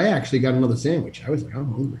anyway, but I actually got another sandwich. I was like,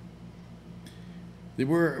 I'm hungry.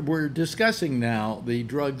 We're discussing now the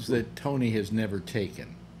drugs that Tony has never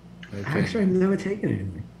taken. Okay. Actually, I've never taken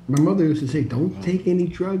anything. My mother used to say, don't take any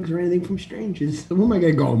drugs or anything from strangers. Where am I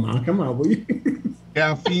going to go, Mom? Come on, will you?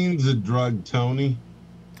 Caffeine's a drug, Tony.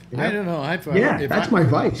 I don't know. That's my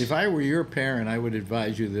vice. If I were your parent, I would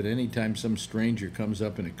advise you that anytime some stranger comes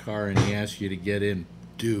up in a car and he asks you to get in,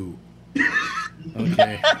 do.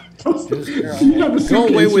 Okay. Just go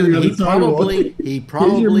away with it. He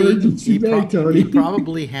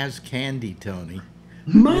probably has candy, Tony.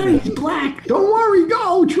 Mine's black. Don't worry.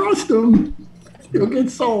 Go. Trust him. He'll get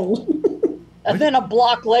sold. And then a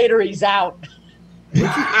block later, he's out.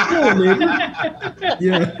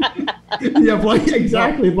 Yeah. Yeah,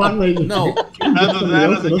 exactly. Black lady. No. Rather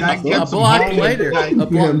than the guy A gets block him later,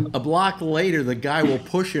 home, a block later, the guy will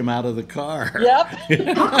push him out of the car. Yep.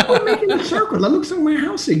 How come we're making a circle? That looks like my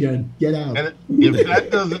house again. Get out. and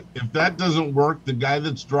if that doesn't work, the guy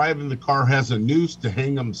that's driving the car has a noose to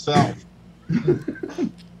hang himself.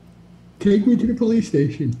 Take me to the police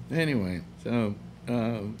station. Anyway, so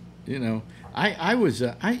you know,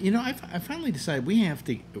 I finally decided we have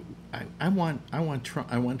to. I want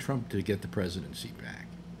Trump to get the presidency back.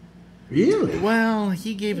 Really? Well,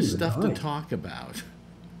 he gave us stuff to nice. talk about.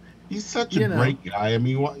 He's such a great guy. I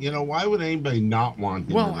mean, why would anybody not want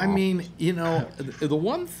him? Well, I mean, the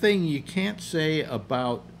one thing you can't say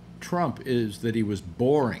about Trump is that he was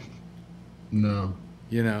boring. No.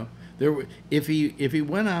 If he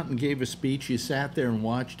went out and gave a speech, you sat there and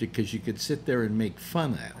watched it because you could sit there and make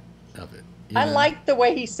fun of it. I like the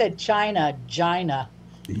way he said China, Gina.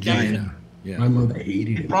 China. Yeah. My mother hated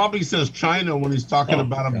He it. probably says China when he's talking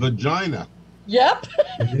about a vagina. Yep.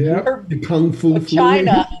 Yeah. The Kung Fu flu.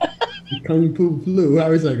 China. The Kung Fu flu. I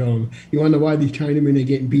was like, you wonder why these Chinamen are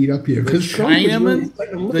getting beat up here? The Chinaman?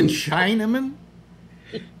 The Chinaman?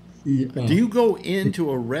 Yeah. Do you go into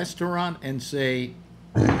a restaurant and say,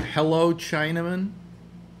 "Hello, Chinaman"?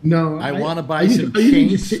 No, I want to buy some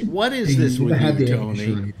chinks. What is this with you,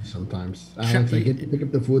 Tony? Sometimes I get to pick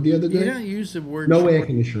up the food the other day. Yeah, use the word. No air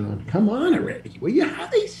conditioner on. Come on already. Well, how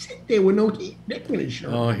they sit there with no heat air conditioner?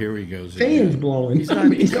 Oh, here he goes. Fans blowing. Come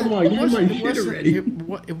on, give my shit already.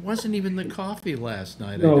 It wasn't even the coffee last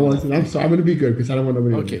night. No, it wasn't. I'm sorry. I'm going to be good because I don't want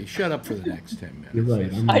nobody. Okay, shut up for the next 10 minutes. You're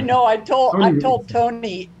right. I know. I told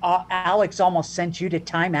Tony, Alex almost sent you to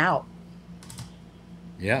timeout.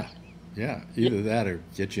 Yeah. Yeah, either that or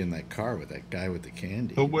get you in that car with that guy with the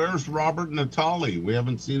candy. But where's Robert Natali? We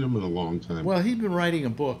haven't seen him in a long time. Well, he'd been writing a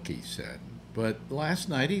book, he said. But last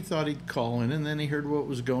night he thought he'd call in, and then he heard what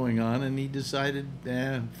was going on, and he decided,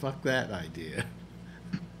 fuck that idea.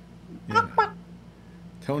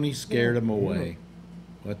 Tony scared him away.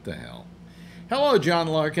 What the hell? Hello, John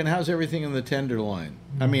Larkin. How's everything in the Tenderloin?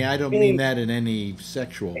 I mean, I don't mean that in any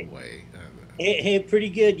sexual way. Hey, pretty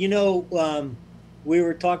good. We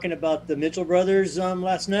were talking about the Mitchell brothers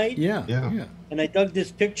last night. Yeah. And I dug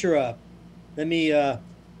this picture up. Let me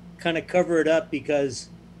kind of cover it up because,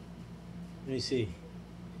 let me see.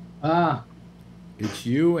 It's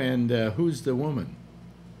you and who's the woman?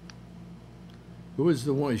 Who is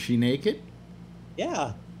the woman? Is she naked?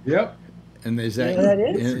 Yeah. Yep. And is that, that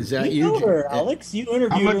is? Is that you? You know her, Alex. You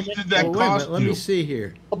interviewed How her. much did that wait a cost minute, let you? me see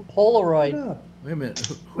here. A Polaroid. Wait a minute.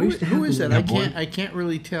 Who is that? I can't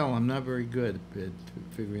really tell. I'm not very good at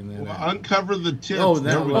figuring that out. Uncover the tits. Oh,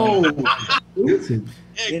 that one. Who is it?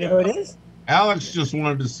 You know who it is? Alex just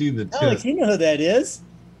wanted to see the tits. Alex, you know who that is.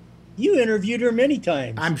 You interviewed her many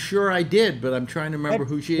times. I'm sure I did, but I'm trying to remember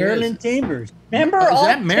who she Marilyn is. Chambers. Remember, Is all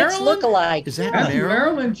that tits Marilyn? look alike. Is that That's Marilyn?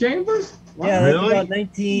 Marilyn Chambers? Wow. Yeah, that's Really? about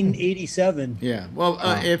 1987. Yeah. Well,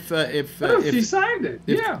 if Oh, she signed it.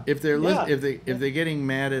 Yeah. if they're Yeah. if they're getting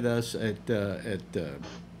mad at us at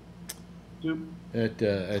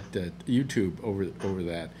YouTube over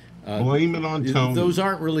that, Blame it on Tony. those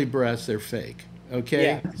aren't really breasts; they're fake.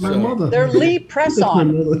 Okay. Yeah. My mother. They're Lee press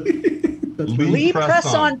on. Lee Press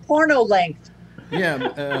press on porno length.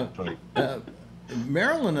 Yeah. Right.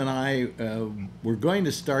 Marilyn and I were going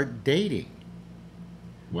to start dating.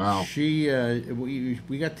 Wow. She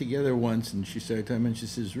we got together once, and she started talking, and she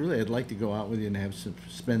says, "Really, I'd like to go out with you and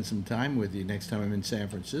spend some time with you next time I'm in San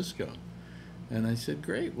Francisco." And I said,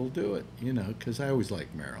 "Great, we'll do it." Because I always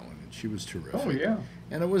liked Marilyn, and she was terrific. Oh, yeah.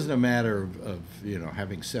 And it wasn't a matter of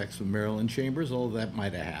having sex with Marilyn Chambers, although that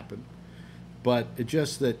might have happened. But it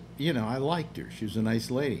just that I liked her. She was a nice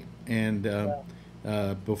lady, and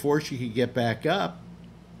before she could get back up,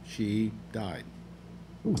 she died.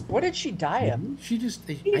 What did she die of? She just,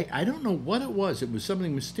 I don't know what it was. It was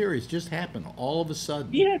something mysterious. Just happened all of a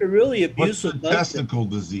sudden. He had a really What's the abusive husband. testicle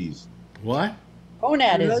disease? What?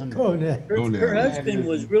 Gonadism. Her husband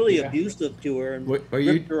was really abusive to her and What, are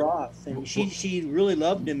ripped you? her off. And she really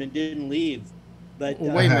loved him and didn't leave. But Wait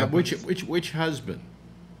a minute. happens? Which husband?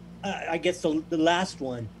 I guess the last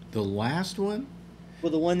one. The last one?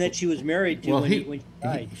 Well, the one that she was married to Well, when she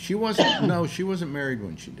died. she wasn't. No, she wasn't married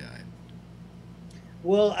when she died.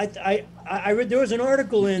 Well, I read there was an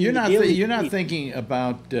article in You're the not. Daily You're not Beat. thinking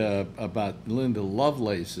about Linda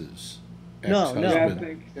Lovelace's No, no. Yeah, I ex-husband,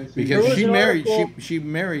 think that's because There was she an married. article- She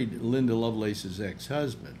married Linda Lovelace's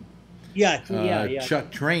ex-husband, Yeah. Chuck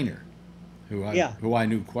Trainer, who I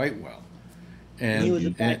knew quite well. And He was a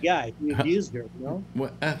bad guy. He abused her, you know?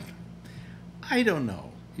 Well, I don't know.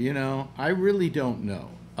 I really don't know.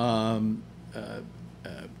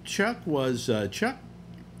 Chuck was Chuck.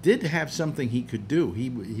 did have something he could do. He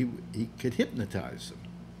could hypnotize them.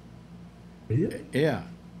 Really? Yeah,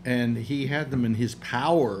 and he had them in his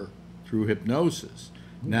power through hypnosis.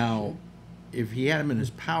 Now, if he had them in his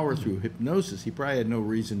power through hypnosis, he probably had no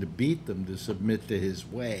reason to beat them, to submit to his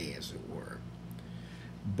way, as it were.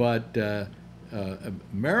 But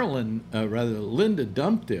Linda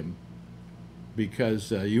dumped him because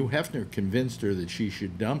Hugh Hefner convinced her that she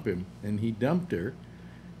should dump him, and he dumped her.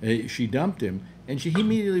 She dumped him, and he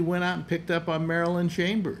immediately went out and picked up on Marilyn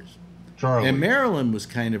Chambers. Charlie. And Marilyn was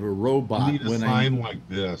kind of a robot. You need a sign like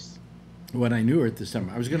this. When I knew her at this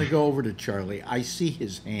time. I was going to go over to Charlie. I see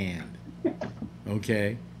his hand.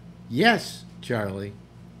 Okay? Yes, Charlie.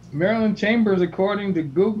 Marilyn Chambers, according to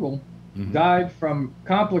Google, died from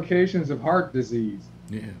complications of heart disease.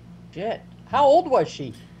 Yeah. Shit. How old was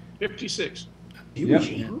she? 56. Yep.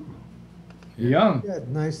 Young. Yeah,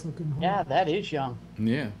 nice looking. Yeah, that is young.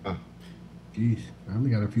 Yeah. Jeez, I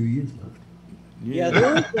only got a few years left.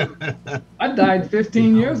 Yeah, I died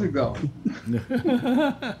 15 years ago.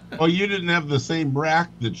 Oh, you didn't have the same brack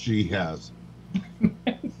that she has.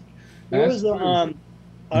 there was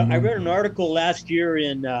I read an article last year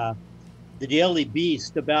in the Daily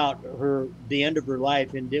Beast about the end of her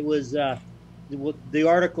life, and it was the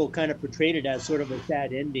article kind of portrayed it as sort of a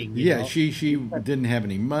sad ending. You know? She didn't have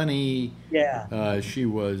any money. Yeah. She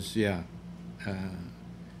was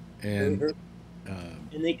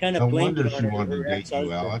and they kind of No blamed wonder it on she her wanted to date you,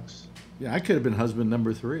 ex-husband. Alex. Yeah, I could have been husband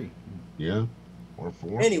number 3. Yeah, or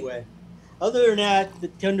 4. Anyway, other than that, the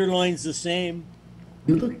Tenderloin's the same.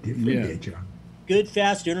 You look different there, John. Good,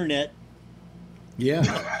 fast internet. Yeah.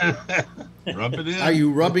 Rub it in. Are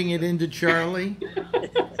you rubbing it into Charlie?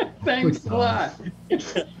 Thanks a lot.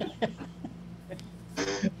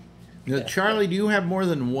 Now, Charlie, do you have more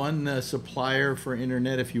than one supplier for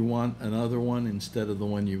internet if you want another one instead of the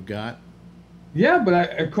one you've got? Yeah,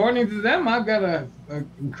 but according to them, I've got a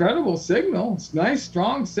incredible signal. It's nice,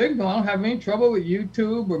 strong signal. I don't have any trouble with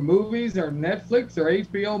YouTube or movies or Netflix or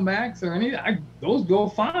HBO Max or anything. Those go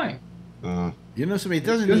fine. You know something? It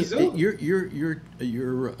doesn't.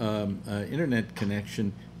 Your internet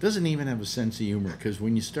connection doesn't even have a sense of humor, because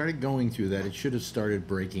when you started going through that, it should have started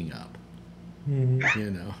breaking up.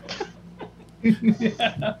 You know.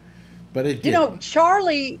 Yeah. But it. You know,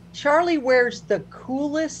 Charlie wears the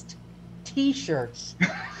coolest T-shirts.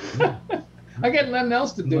 I got nothing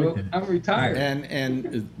else to do. I'm retired.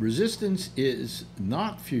 And resistance is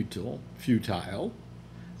not futile,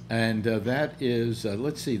 and that is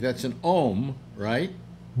let's see, that's an ohm, right?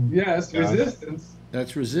 Yes, resistance.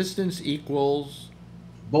 That's resistance equals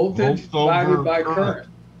voltage divided by current.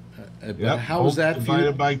 But how is that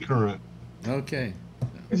divided by current? Okay.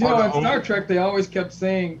 Because you know, in Star Trek, they always kept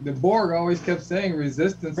saying, the Borg always kept saying,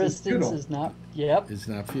 resistance is futile. Is not. Yep. It's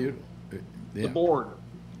not futile. Yeah. The Borg.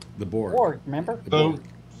 The Borg. Borg, remember?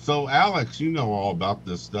 So Alex, you know all about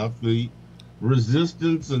this stuff. The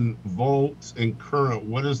resistance and volts and current.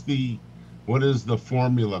 What is the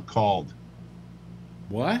formula called?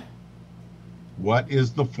 What? What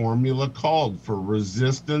is the formula called for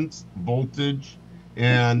resistance, voltage,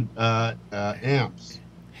 and amps?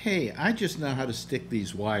 Hey, I just know how to stick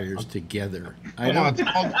these wires together.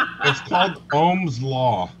 It's called Ohm's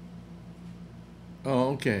law. Oh,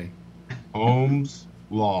 okay. Ohm's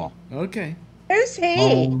law. Okay. Who's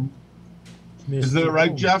he? Isn't that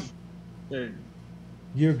right, Jeff?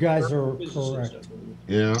 You guys are correct.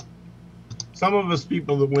 Yeah. Some of us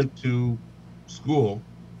people that went to school.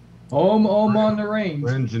 Ohm on the range. For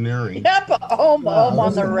engineering. Yep, ohm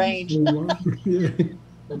on the range.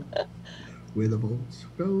 Where the bolts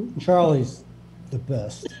go. Charlie's the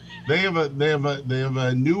best. They have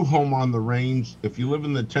a new home on the range. If you live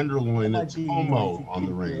in the Tenderloin, it's Homo on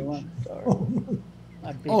the range.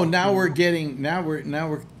 Oh, now we're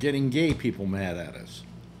getting gay people mad at us.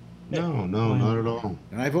 No, not at all.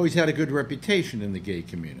 And I've always had a good reputation in the gay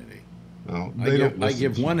community. No, I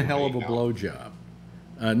give one hell of a blowjob.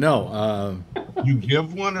 No. You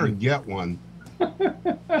give one or get one?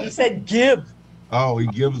 He said give. Oh, he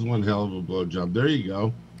gives one hell of a blowjob. There you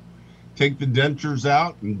go. Take the dentures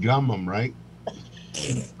out and gum them, right?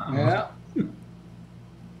 Yeah.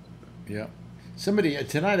 Yeah. Somebody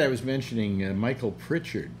tonight I was mentioning Michael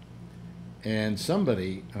Pritchard, and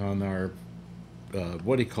somebody on our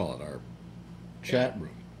our chat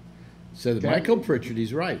room said that Michael Pritchard,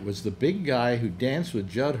 he's right, was the big guy who danced with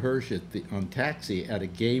Judd Hirsch on Taxi at a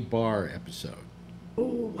gay bar episode.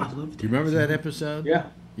 Oh, I love that. Do you remember that episode? Yeah.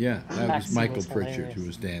 Yeah, that Taxi was Michael was Pritchard hilarious. who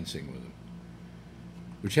was dancing with him,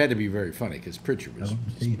 which had to be very funny because Pritchard was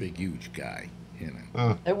this big, huge guy, you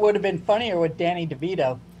know. It would have been funnier with Danny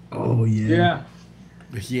DeVito. Oh, yeah.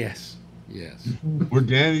 Yeah. Yes. Yes. Where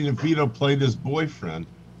Danny DeVito played his boyfriend.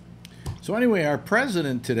 So anyway, our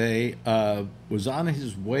president today was on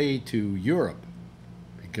his way to Europe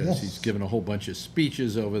because he's given a whole bunch of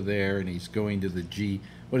speeches over there, and he's going to the the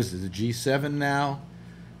G7 now?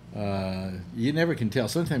 You never can tell.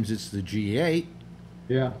 Sometimes it's the G8.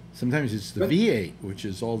 Yeah. Sometimes it's the V8, which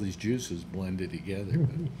is all these juices blended together.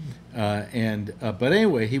 But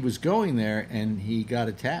anyway, he was going there, and he got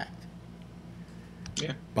attacked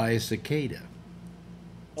by a cicada.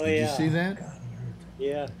 Oh, Did you see that?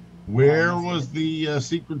 Yeah. Where was the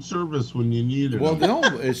Secret Service when you needed Well, them?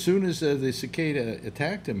 no. As soon as the cicada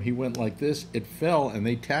attacked him, he went like this. It fell, and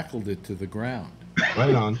they tackled it to the ground.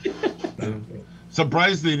 Right on.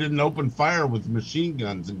 Surprised they didn't open fire with machine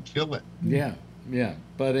guns and kill it. Yeah, yeah.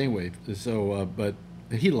 But anyway, so but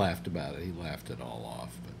he laughed about it. He laughed it all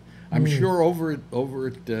off. But I'm sure over at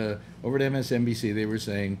MSNBC they were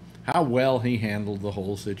saying how well he handled the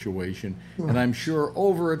whole situation, and I'm sure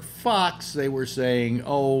over at Fox they were saying,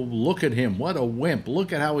 "Oh, look at him! What a wimp!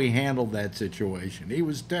 Look at how he handled that situation. He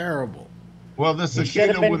was terrible." Well, the He should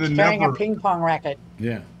cicada have would been have carrying never. a ping pong racket.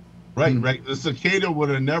 Yeah. Right. The cicada would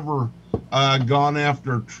have never gone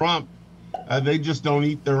after Trump. They just don't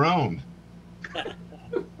eat their own.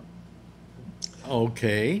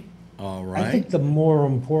 Okay. All right. I think the more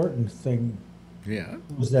important thing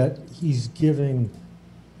was that he's giving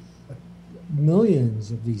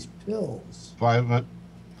millions of these pills.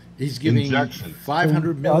 He's giving injections.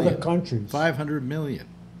 500 to million. other countries. 500 million.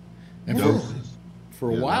 And Doses.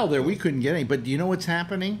 for a while there, we couldn't get any. But do you know what's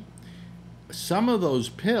happening? Some of those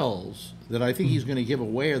pills that I think he's going to give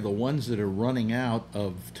away are the ones that are running out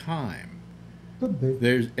of time. Could be.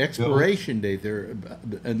 There's expiration date. They're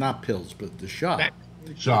not pills, but the shot.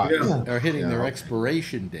 Shot. Are hitting their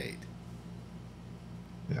expiration date.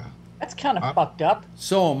 Yeah. That's kind of fucked up.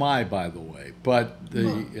 So am I, by the way. But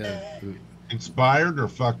the Expired or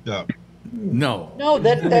fucked up? no. No,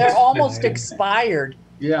 that they're almost expired.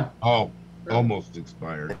 Yeah. Oh, almost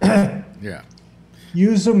expired. Yeah.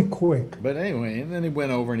 Use them quick. But anyway, and then he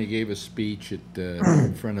went over and he gave a speech at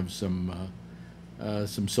in front of some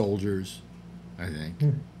soldiers, I think.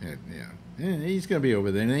 And, and he's going to be over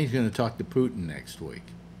there, and then he's going to talk to Putin next week.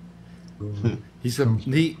 He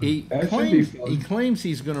claims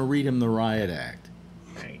he's going to read him the Riot Act.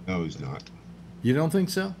 No, he's not. You don't think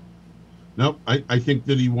so? Nope. I think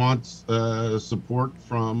that he wants support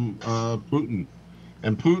from Putin.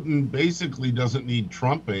 And Putin basically doesn't need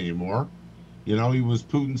Trump anymore. You know, he was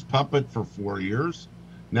Putin's puppet for 4 years.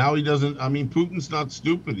 Now he doesn't. I mean, Putin's not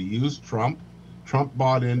stupid. He used Trump. Trump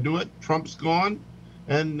bought into it. Trump's gone.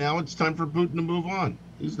 And now it's time for Putin to move on.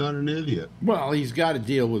 He's not an idiot. Well, he's got to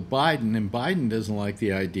deal with Biden, and Biden doesn't like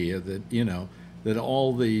the idea that, that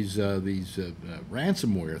all these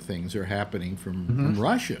ransomware things are happening from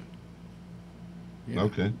Russia.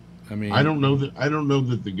 Okay. I mean, I don't know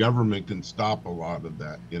that the government can stop a lot of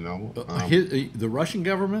that, the Russian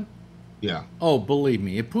government? Yeah. Oh, believe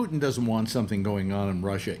me, if Putin doesn't want something going on in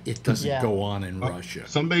Russia, it doesn't go on in Russia.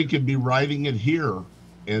 Somebody could be writing it here,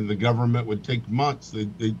 and the government would take months.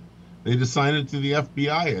 They'd assign it to the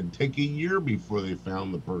FBI. It'd take a year before they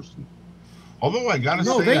found the person. Although I gotta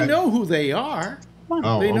say, they know who they are.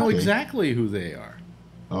 Oh, they know okay. exactly who they are.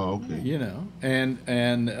 Oh, okay.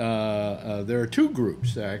 And there are two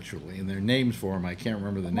groups actually, and their names for them. I can't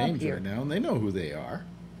remember the names right now, and they know who they are.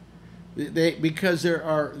 Because there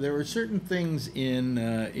are certain things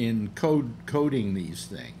in coding these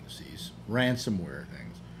things, these ransomware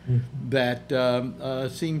things,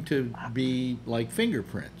 that seem to be like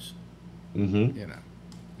fingerprints. Mm-hmm.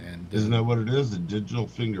 And isn't that what it is? A digital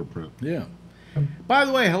fingerprint. Yeah. By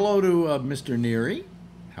the way, hello to Mr. Neary.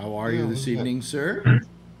 How are you this evening, sir?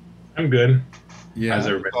 I'm good. Yeah. How's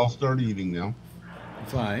everybody? I'll start eating now.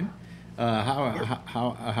 Fine.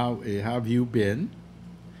 How have you been?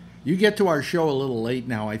 You get to our show a little late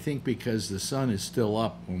now, I think, because the sun is still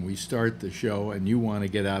up when we start the show, and you want to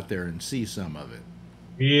get out there and see some of it.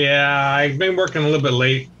 Yeah, I've been working a little bit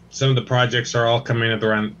late. Some of the projects are all coming at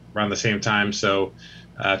around the same time, so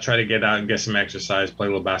try to get out and get some exercise, play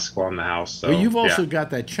a little basketball in the house. So, well, you've also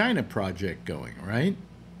got that China project going, right?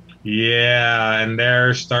 Yeah, and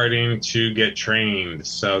they're starting to get trained.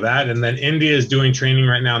 So that, and then India is doing training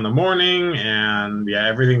right now in the morning, and yeah,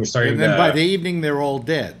 everything's starting. And then by the evening, they're all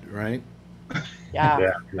dead, right? Yeah.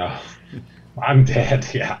 Yeah, no, I'm dead.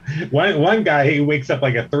 Yeah, one guy, he wakes up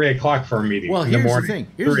like at 3 o'clock for a meeting. Well, in the here's morning. the thing.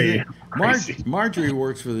 Here's the thing. Crazy. Marjorie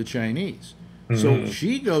works for the Chinese, so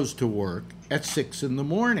she goes to work at 6 in the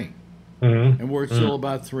morning. And works till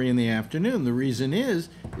about 3 in the afternoon. The reason is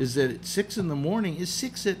that at 6 in the morning is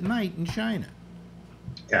 6 at night in China.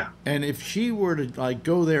 Yeah. And if she were to like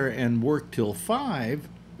go there and work till 5,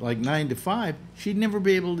 like 9 to 5, she'd never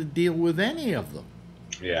be able to deal with any of them.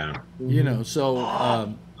 Yeah. You know,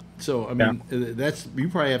 so so I mean, that's, you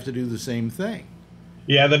probably have to do the same thing.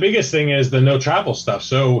 Yeah, the biggest thing is the no travel stuff.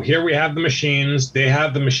 So here we have the machines. They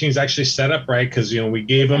have the machines actually set up right because, you know, we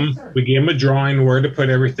gave them a drawing where to put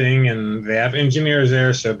everything, and they have engineers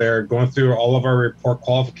there, so they're going through all of our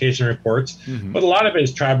qualification reports. But a lot of it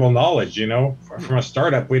is tribal knowledge. You know, from a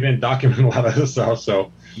startup, we didn't document a lot of this stuff.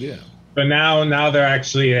 So yeah. But now they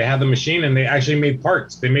have the machine, and they actually made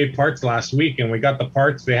parts. They made parts last week, and we got the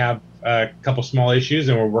parts. They have a couple small issues,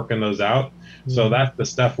 and we're working those out. So that's the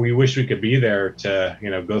stuff we wish we could be there to,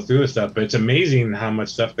 you know, go through the stuff. But it's amazing how much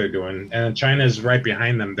stuff they're doing. And China's right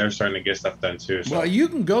behind them. They're starting to get stuff done too. So. Well, you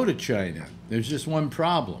can go to China. There's just one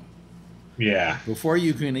problem. Yeah. Before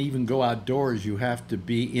you can even go outdoors, you have to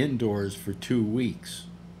be indoors for 2 weeks.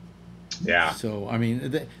 Yeah. So, I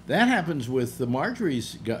mean, that happens with the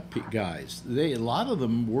Marjorie's guys. A lot of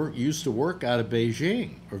them used to work out of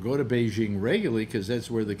Beijing or go to Beijing regularly because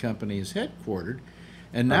that's where the company is headquartered.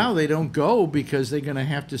 And now they don't go because they're going to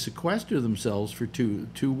have to sequester themselves for two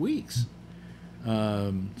weeks.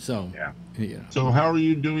 So yeah. You know. So how are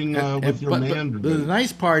you doing with your Mandarin? The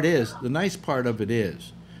nice part of it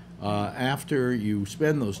is, after you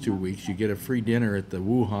spend those 2 weeks, you get a free dinner at the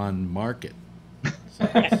Wuhan market. So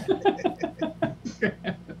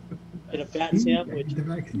And a bat sandwich.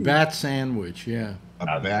 Bat sandwich, yeah.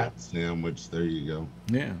 A bat sandwich. There you go.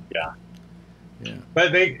 Yeah. Yeah. Yeah.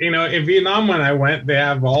 But they, you know, in Vietnam when I went, they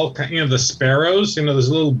have all kind, you know, the sparrows, you know, those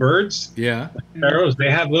little birds. Yeah. Sparrows. They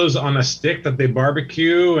have those on a stick that they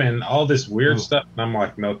barbecue and all this weird stuff. And I'm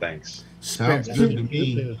like, no thanks. Sounds good to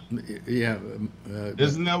me. Yeah.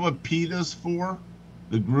 Isn't that what PETA's for?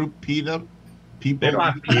 The group PETA? People, They're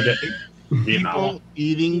not PETA. people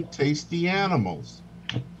eating tasty animals.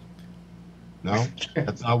 No,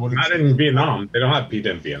 that's not what it's not in Vietnam. They don't have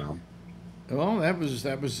PETA in Vietnam. Well, that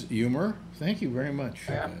was humor. Thank you very much.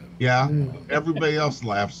 Yeah, everybody else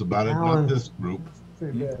laughs about it, not this group.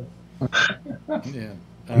 Yeah.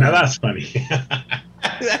 Now that's funny.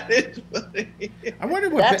 That is funny. I wonder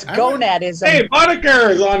what that's gonadism. Hey,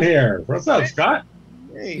 Boddicker is on here. What's up, Scott?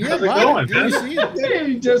 Hey, how's it going? Did you see it? Hey,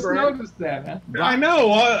 you just noticed that, huh? I know.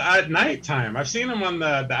 Well, at nighttime, I've seen him on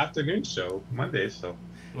the afternoon show Monday. So.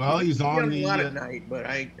 Well, he's on a the lot at night, but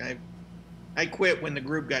I quit when the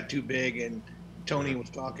group got too big and Tony was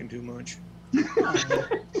talking too much.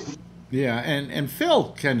 Yeah, and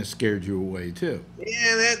Phil kind of scared you away too.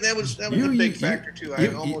 Yeah, that was a big factor too. I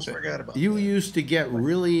almost forgot about. You used to get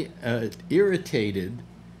really irritated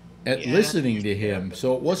at listening to him,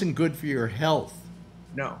 so it wasn't good for your health.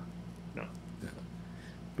 No.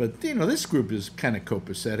 But you know, this group is kind of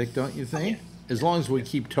copacetic, don't you think? As long as we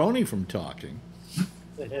keep Tony from talking.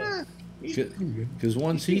 Because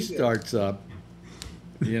once he starts up,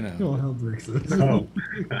 you know. Oh.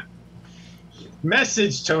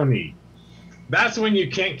 Message Tony. That's when you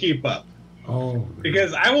can't keep up. Oh.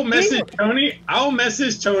 Because I will message Tony. I'll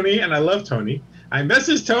message Tony, and I love Tony. I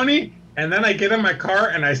message Tony, and then I get in my car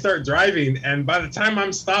and I start driving. And by the time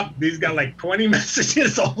I'm stopped, he's got like 20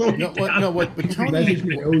 messages all the way down.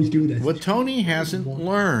 What Tony hasn't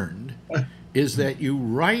learned is that you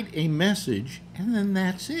write a message and then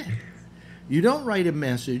that's it. You don't write a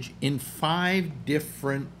message in 5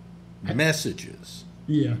 different messages.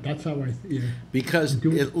 Yeah, that's how yeah. Because,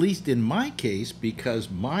 at least in my case, because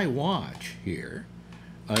my watch here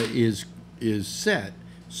is set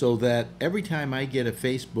so that every time I get a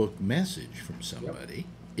Facebook message from somebody,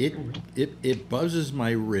 it buzzes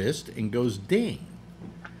my wrist and goes ding.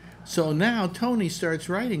 So now Tony starts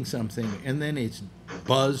writing something, and then it's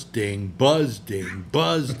buzz ding, buzz ding,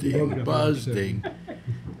 buzz ding, buzz ding.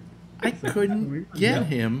 I couldn't get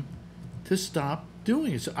him to stop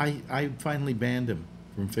doing it. So I finally banned him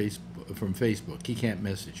from Facebook. He can't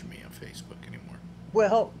message me on Facebook anymore.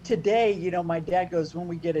 Well, today, you know, my dad goes, when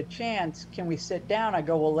we get a chance, can we sit down? I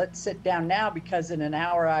go, well, let's sit down now because in an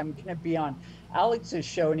hour I'm going to be on Alex's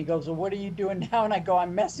show. And he goes, well, what are you doing now? And I go,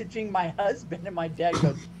 I'm messaging my husband. And my dad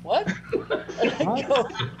goes, what? And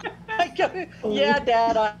I go, yeah,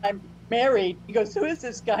 Dad, I'm married. He goes, who is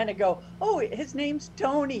this guy? And I go, oh, his name's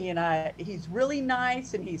Tony. And he's really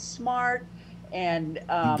nice and he's smart. And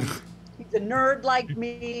he's a nerd like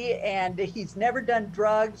me. And he's never done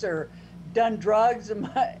drugs or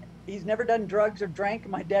he's never done drugs or drank.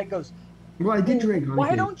 And my dad goes, well, I did drink.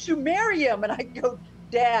 Why don't you marry him? And I go,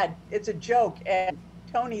 Dad, it's a joke. And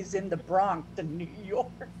Tony's in the Bronx in New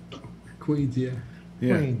York. Queens, yeah.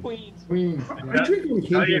 Yeah. Queens. I drink when he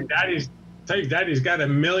came Tell you, Daddy's got $1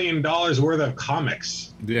 million worth of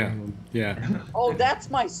comics. Yeah, yeah. Oh, that's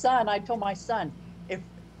my son. I told my son,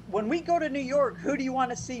 when we go to New York, who do you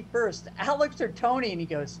want to see first, Alex or Tony? And he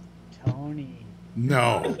goes, Tony.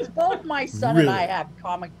 No. Both my son and I have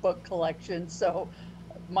comic book collections, so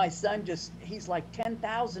my son he's like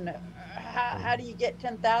 10,000. How do you get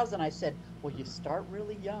 10,000? I said, well, you start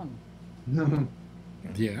really young.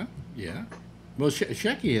 Yeah, yeah. Well,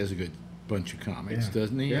 Shecky has a good bunch of comics,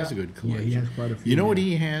 doesn't he? He has a good collection. Yeah, he has quite a few. You know what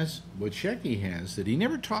he has? What Shecky has that he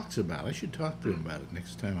never talks about. I should talk to him about it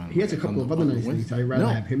next time. He has a couple of other nice things. I'd rather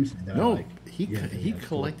have him say that. No, he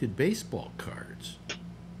collected baseball cards.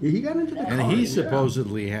 Yeah, he got into the and he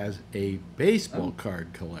supposedly has a baseball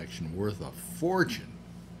card collection worth a fortune.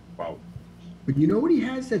 Wow. But you know what he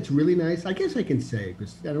has that's really nice? I guess I can say,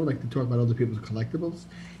 because I don't like to talk about other people's collectibles.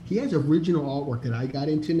 He has original artwork that I got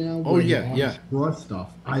into now. Oh, yeah. Raw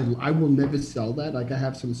stuff. I will never sell that. Like, I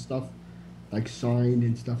have some stuff, like, signed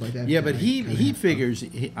and stuff like that. Yeah, but he figures,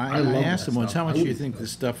 I asked him once, how much do you think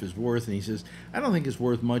this stuff is worth? And he says, I don't think it's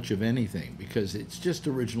worth much of anything, because it's just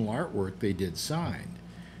original artwork they did signed.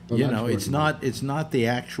 You know, it's not the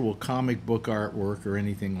actual comic book artwork or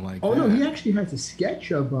anything like that. Oh, no, he actually has a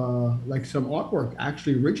sketch of, like, some artwork,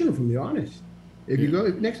 actually original from the artist. If you go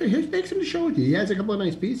next to him, next to show it to you. He has a couple of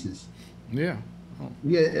nice pieces. Yeah. Oh.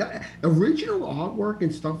 Yeah, original artwork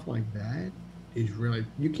and stuff like that is really,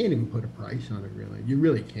 you can't even put a price on it, really. You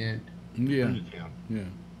really can't. Yeah. You can. Yeah.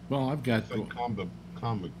 Well, I've got like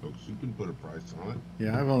comic books. You can put a price on it.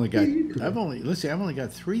 Yeah, I've only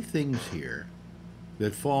got 3 things here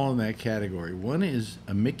that fall in that category. One is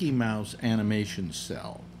a Mickey Mouse animation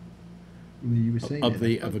cell you were saying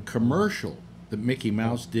of a commercial that Mickey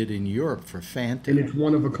Mouse did in Europe for Fanta. And it's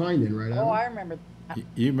one of a kind then, right? Oh, I remember.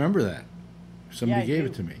 You remember that? Somebody gave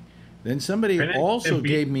it to me. Then somebody also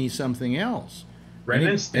gave me something else. Ren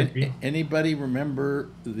and Stimpy. Anybody remember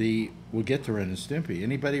we'll get to Ren and Stimpy.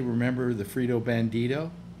 Anybody remember the Frito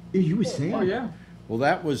Bandito? You were saying. Oh, yeah. Well,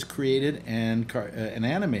 that was created and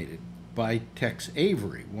animated by Tex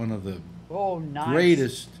Avery, one of the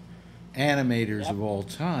greatest animators of all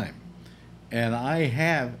time. And I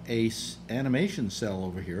have a animation cell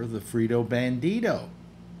over here of the Frito Bandito.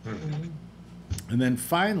 And then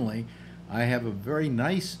finally, I have a very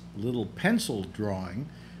nice little pencil drawing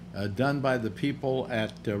done by the people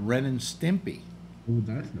at Ren and Stimpy. Oh,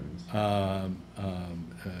 that's nice.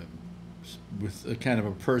 With a kind of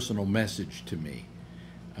a personal message to me.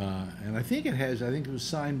 And I think it was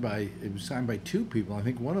signed by 2 people. I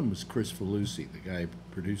think one of them was Chris Falusi, the guy who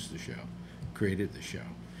produced the show, created the show.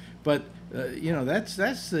 But you know, that's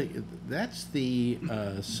the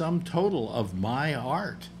sum total of my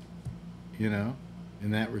art, you know,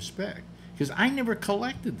 in that respect. Because I never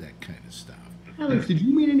collected that kind of stuff. Alex, did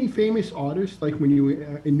you meet any famous artists like when you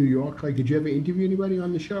were in New York? Like, did you ever interview anybody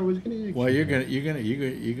on the show? Well, you're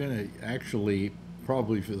gonna actually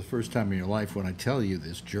probably for the first time in your life when I tell you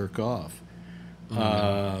this jerk off.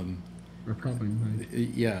 Probably right.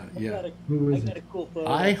 Yeah. I got a cool photo.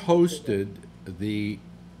 I hosted the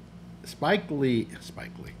Stanley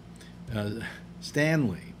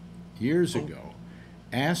years ago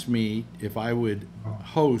asked me if I would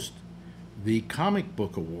host the comic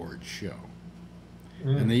book awards show.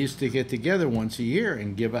 And they used to get together once a year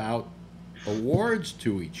and give out awards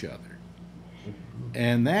to each other.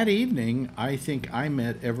 And that evening, I think I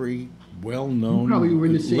met every well-known,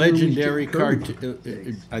 legendary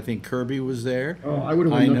cartoon. I think Kirby was there. Oh, I would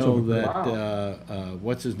have. I know that.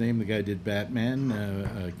 What's his name? The guy who did Batman.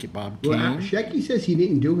 Bob Kane. Well, Shecky says he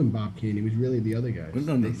didn't do him. Bob Kane. He was really the other guy.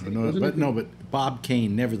 But Bob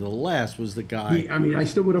Kane, nevertheless, was the guy. I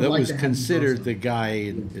still would have liked that was considered the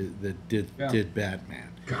guy that did Batman.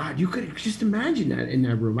 God, you could just imagine that in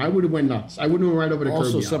that room. I would have went nuts. I would have went right over to Kirby.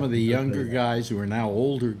 Also, some of the younger guys who are now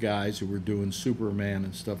older guys who were doing Superman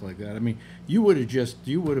and stuff like that. I mean, you would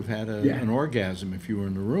have had an orgasm if you were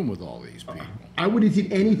in the room with all these people. I would have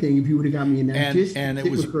did anything if you would have got me in that. And it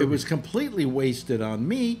was completely wasted on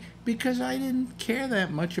me because I didn't care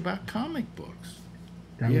that much about comic books.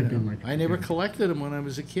 I never collected them when I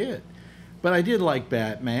was a kid. But I did like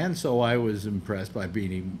Batman, so I was impressed by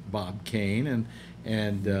beating Bob Kane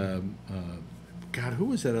and God, who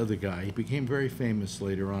was that other guy? He became very famous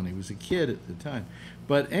later on. He was a kid at the time.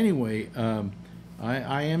 But anyway,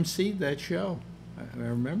 I emceed that show. I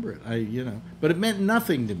remember it. But it meant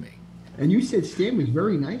nothing to me. And you said Stan was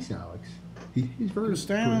very nice, Alex. He's very.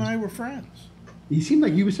 Stan and I were friends. He seemed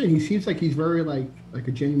like you were saying. He seems like he's very like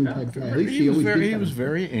a genuine type guy. At least he was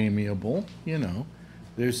very amiable.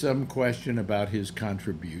 There's some question about his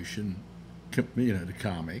contribution, to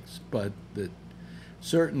comics, but that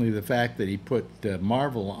certainly the fact that he put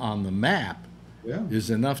Marvel on the map is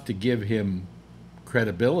enough to give him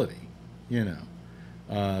credibility, you know.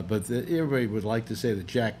 But everybody would like to say that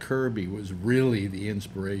Jack Kirby was really the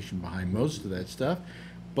inspiration behind most of that stuff.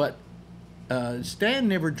 But Stan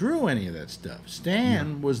never drew any of that stuff.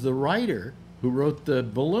 Stan was the writer who wrote the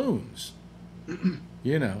balloons,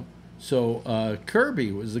 you know. So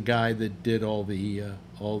Kirby was the guy that did all the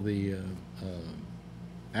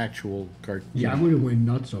actual cartoons. Yeah, I would have went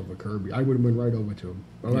nuts over Kirby. I would have went right over to him.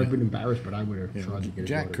 Well, I've been embarrassed, but I would have tried to get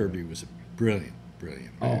Jack Kirby was a brilliant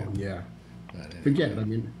man. Oh, yeah. Forget it. I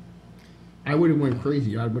mean, I would have went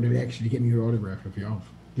crazy. I would have actually given you an autograph if y'all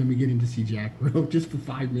let me get in to see Jack just for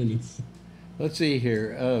 5 minutes. Let's see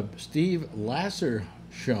here. Steve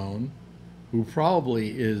Lasser-Schoen, who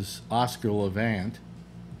probably is Oscar Levant,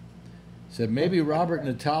 said maybe Robert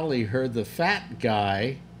Natali heard the fat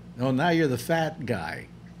guy. Oh, now you're the fat guy.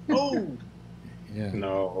 Oh. Yeah.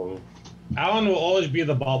 No. Alan will always be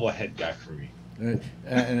the bobblehead guy for me.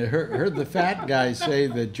 And I heard the fat guy say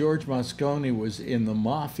that George Moscone was in the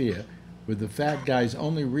mafia, with the fat guy's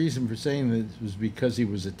only reason for saying this was because he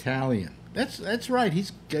was Italian. That's right.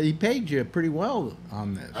 He paid you pretty well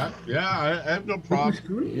on this. Yeah, I have no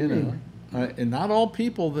problem. You know, and not all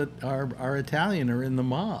people that are Italian are in the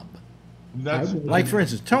mob. Like, for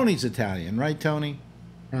instance, Tony's Italian, right, Tony?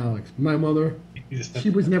 Alex, my mother, she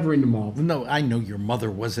was never in the mob. No, I know your mother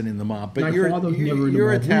wasn't in the mob, but My you're father was never in the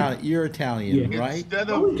mob. Italian. You're Italian, right?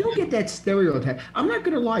 Oh, don't get that stereotype. I'm not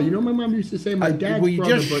going to lie. You know, my mom used to say my dad's will you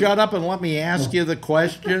brother, just shut up and let me ask you the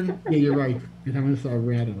question? Yeah, you're right. Because I'm going to start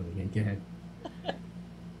rattling again. Go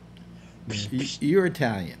ahead. You're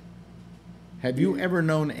Italian. Have you ever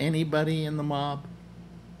known anybody in the mob?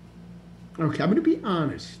 Okay, I'm going to be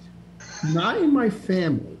honest. Not in my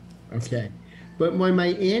family, okay? But when my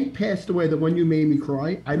aunt passed away, the one you made me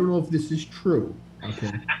cry, I don't know if this is true,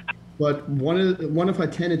 okay? But one of her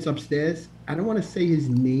tenants upstairs, I don't want to say his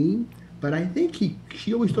name, but I think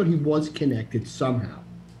she always thought he was connected somehow.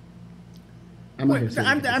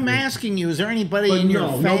 I'm asking you, is there anybody in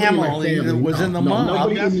your family that was in the mob?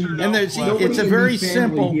 And it's a very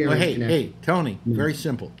simple, hey, Tony, very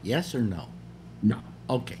simple. Yes or no? No.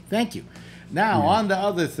 Okay, thank you. Now, on to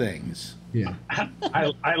other things. Yeah.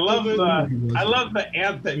 I love the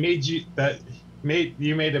aunt that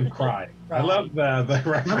made him cry. I love the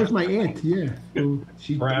reference. That was my aunt, yeah.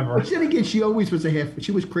 Forever. But then again, she always was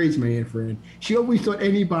she was crazy, my aunt Fran. She always thought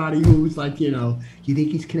anybody who was like, you know, you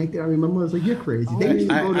think he's connected? I remember I was like, you're crazy.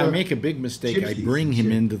 I make a big mistake. I bring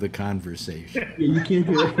him into the conversation. Yeah, you can't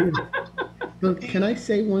do it. But can I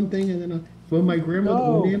say one thing and then when my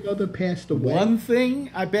grandmother passed away. One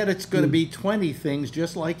thing? I bet it's going to be 20 things,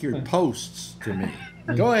 just like your posts to me.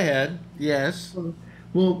 Go ahead. Yes.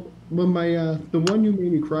 Well, when the one you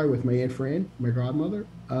made me cry with, my Aunt Fran, my godmother,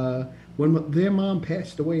 when their mom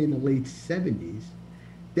passed away in the late 70s,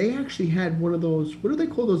 they actually had one of those, what do they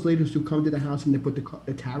call those ladies who come to the house and they put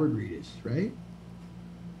the tarot readers, right?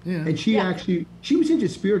 Yeah. And she was into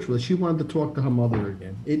spiritualists. She wanted to talk to her mother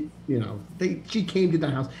again. She came to the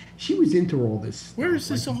house. She was into all this stuff. Where is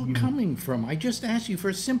this all coming from? I just asked you for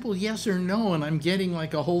a simple yes or no, and I'm getting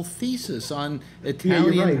like a whole thesis on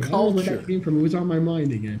Italian culture. Where that came from. It was on my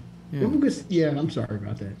mind again. Yeah, I'm sorry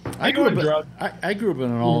about that. I grew up in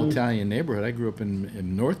an all-Italian neighborhood. I grew up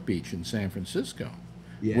in North Beach in San Francisco.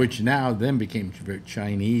 Yeah. Which now then became very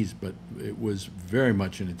Chinese, but it was very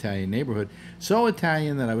much an Italian neighborhood. So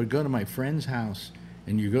Italian that I would go to my friend's house,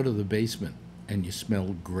 and you go to the basement, and you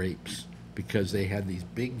smell grapes, because they had these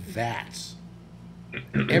big vats.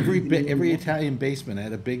 Every Italian basement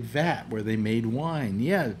had a big vat where they made wine.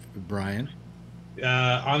 Yeah, Brian.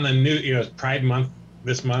 On the news, Pride Month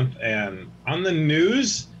this month, and on the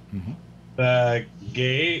news, the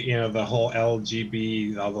gay, the whole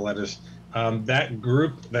LGB, all the letters. That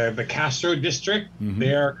group, the Castro district,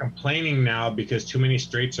 they are complaining now because too many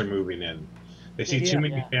straights are moving in. They see too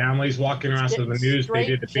many families walking around. So the news, they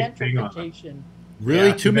did a big thing on them.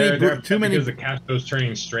 Really, too many because the Castro's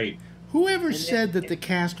turning straight. Whoever said that the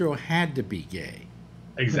Castro had to be gay?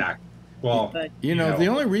 Exactly. Well, the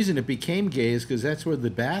only reason it became gay is because that's where the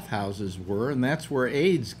bathhouses were, and that's where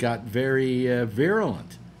AIDS got very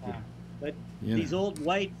virulent. But these old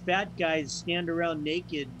white fat guys stand around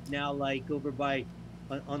naked now, like over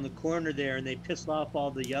on the corner there, and they piss off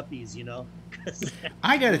all the yuppies,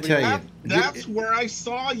 I got to tell you, that's where I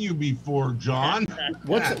saw you before, John.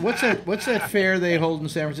 What's that fair they hold in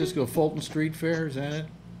San Francisco? Fulton Street Fair, is that it?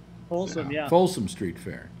 Folsom, yeah. Folsom Street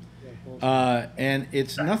Fair. And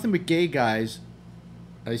it's nothing but gay guys.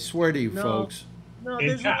 I swear to you, folks. No,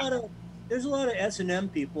 there's a lot of S&M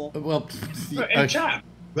people. Well,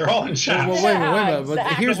 They're all in chaps. Well, wait a minute. Exactly.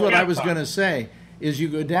 But here's what I was going to say: is you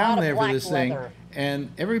go down there for black this thing, leather.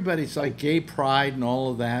 and everybody's like gay pride and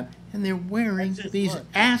all of that, and they're wearing these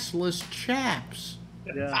assless chaps.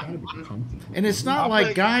 Yeah. And it's not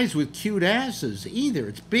like guys with cute asses either.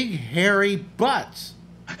 It's big, hairy butts.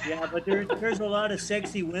 Yeah, but there's a lot of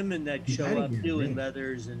sexy women that show up too in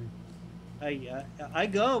leathers, and I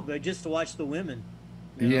go, but just to watch the women.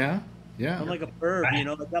 You know? Yeah, yeah. I'm like a perv, you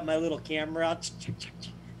know. I got my little camera out.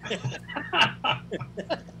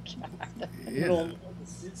 Yeah.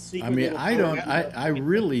 I mean, I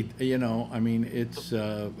really, you know, I mean, it's.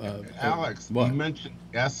 Alex, what? you mentioned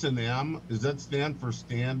S&M. Does that stand for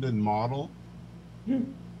stand and model?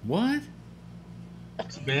 What?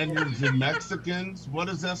 Spaniards and Mexicans? What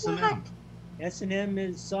is S&M? S&M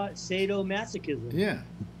is sadomasochism. Yeah.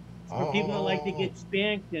 It's for people that like to get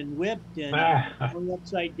spanked and whipped and hung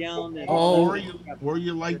upside down. And Or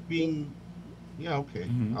you like being... Yeah, okay.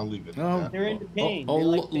 I'll leave it at that. They're into pain. Oh, They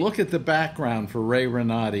like look at the background for Ray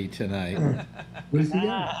Renati tonight. I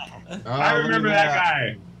remember that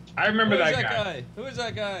guy. I remember Who is that guy. Who is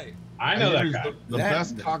that guy? I know that guy. The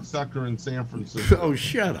best cocksucker in San Francisco. Oh,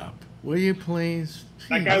 shut up. Will you please?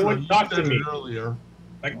 That guy wouldn't talk to me. Earlier.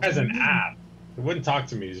 That guy's an ass. He wouldn't talk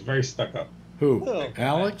to me. He's very stuck up. Who?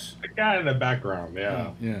 Alex? The guy in the background, yeah.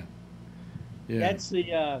 Yeah. Yeah. That's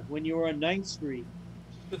the when you were on 9th Street.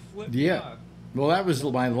 The flip. Yeah. Well, that was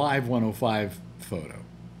my live 105 photo.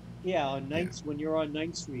 Yeah, on 9th when you were on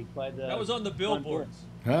 9th Street by the. That was on the billboards.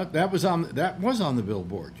 Huh? That was on the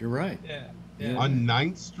billboard. You're right. Yeah. Yeah. On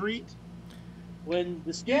 9th Street? When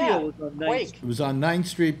the studio was on 9th Street. It was on 9th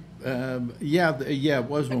Street. Yeah, it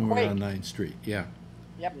was when we were on 9th Street. Yeah.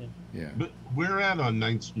 Yep. Yeah. But where at on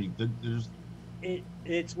 9th Street? There's.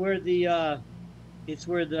 It's where the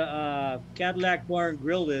Cadillac Bar and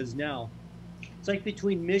Grill is now. It's like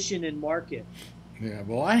between Mission and Market. Yeah,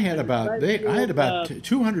 well, I had about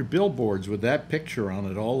 200 billboards with that picture on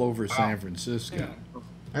it all over San Francisco.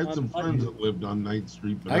 I had some friends that lived on 9th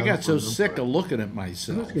Street. But I got so don't sick remember. of looking at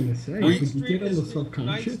myself. I was going to say, Ninth you get a little Street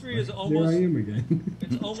subconscious. Street is like, almost. there I am again.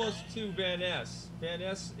 It's almost to Van Ness. Van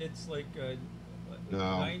Ness, it's like. No,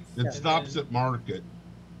 9th, it and stops then- at Market.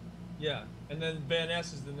 Yeah, and then Van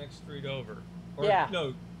Ness is the next street over. Or, Yeah.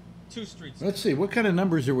 No, 2 streets. Let's see, what kind of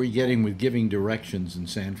numbers are we getting with giving directions in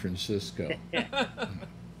San Francisco?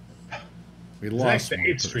 We lost to one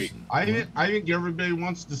 8th Street. person. I think everybody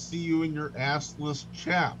wants to see you in your assless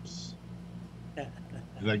chaps.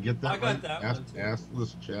 Did I get that I got right? that one, too.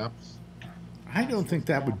 Assless chaps? I don't think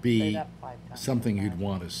that would Say be that 5 times. something you'd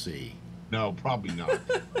want to see. No, probably not.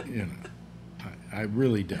 You know, I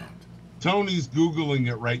really don't. Tony's Googling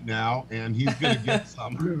it right now, and he's going to get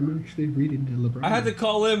some. I'm actually reading the LeBron. I had to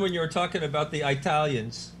call in when you were talking about the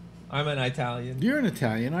Italians. I'm an Italian. You're an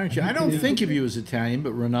Italian, aren't you? I don't think of you as Italian,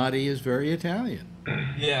 but Renati is very Italian.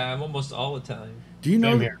 Yeah, I'm almost all Italian. Do you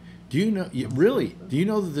know? Same here. Do you know? Really? Do you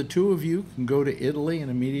know that the two of you can go to Italy and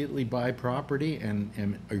immediately buy property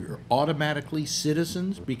and are automatically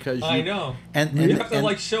citizens because you, I know. And you have to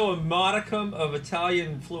like show a modicum of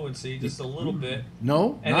Italian fluency, just a little bit.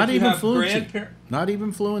 No, And not if you even have fluency. Not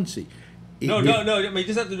even fluency. No. I mean, you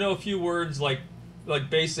just have to know a few words like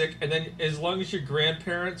basic, and then as long as your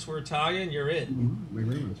grandparents were Italian, you're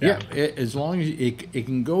in. Yeah, as long as it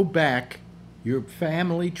can go back, your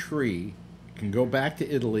family tree can go back to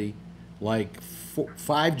Italy like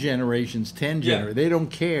 5 generations, 10 generations. They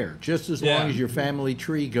don't care, just as long as your family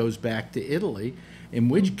tree goes back to Italy, in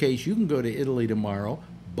which case you can go to Italy tomorrow,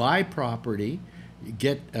 buy property,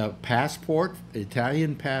 get a passport,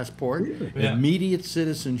 Italian passport, immediate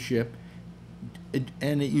citizenship,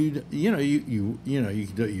 and you're an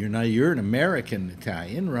American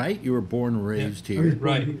Italian, right? You were born and raised here,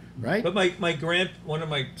 right? But one of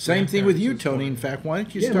my same thing with you, Tony. In fact, why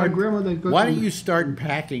don't you start? Why don't you start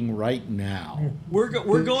packing right now? We're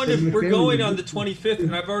going on the 25th,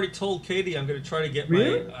 and I've already told Katie I'm going to try to get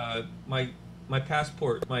my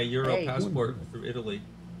passport, my Euro passport through Italy.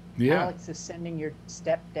 Yeah. Alex is sending your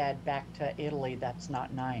stepdad back to Italy. That's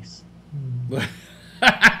not nice. What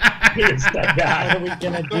are we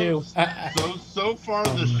gonna do? So far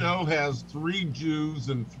the show has 3 Jews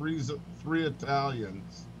and 3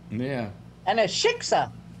 Italians. Yeah. And a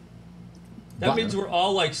shiksa. That means we're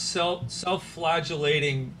all like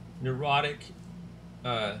self-flagellating, neurotic,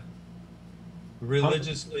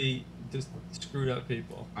 religiously just screwed up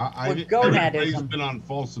people. Everybody's been on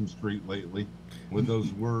Folsom Street lately with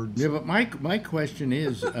those words. Yeah, but my question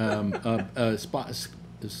is,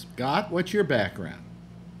 Scott, what's your background?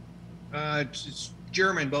 It's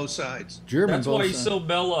German, both sides. That's why he's so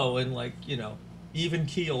mellow and even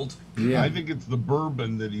keeled. Yeah. I think it's the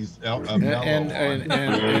bourbon that he's and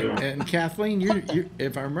Kathleen, you're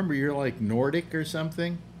if I remember, you're like Nordic or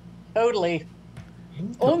something. Totally.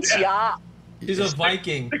 Uns ja. She's a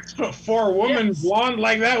Viking. 6'4" woman, blonde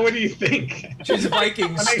like that. What do you think? She's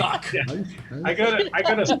Viking stock. I go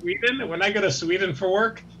to Sweden. When I go to Sweden for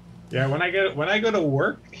work, when I go to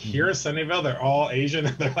work here in Sunnyvale, they're all Asian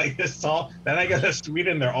and they're like this tall. Then I go to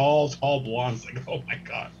Sweden, they're all tall blondes. Like, oh my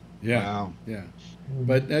god. Yeah. Wow. Yeah.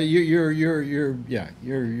 But you're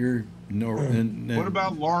What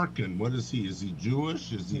about Larkin? What is he? Is he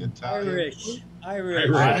Jewish? Is he Italian?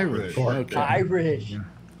 Irish. Okay. Irish.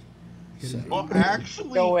 So, Well,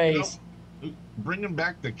 actually, No ways. bringing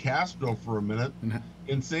back to Castro for a minute,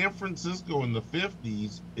 in San Francisco in the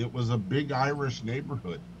 50s, it was a big Irish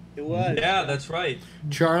neighborhood. It was. Yeah, that's right.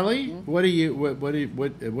 Charlie, what's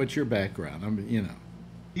your background? I mean,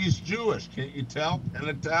 He's Jewish, can't you tell? And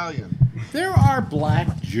Italian. there are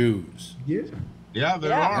black Jews. Yeah. Yeah,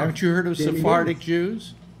 there are. Haven't you heard of Sephardic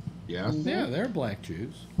Jews? Yes. Yeah, they're black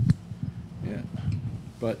Jews. Yeah,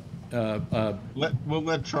 but We'll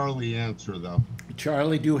let Charlie answer though.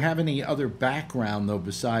 Charlie, do you have any other background though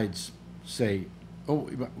besides say? Oh,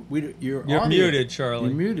 you're muted, Charlie.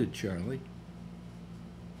 You're muted, Charlie.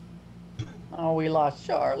 Oh, we lost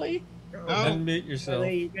Charlie. Unmute yourself.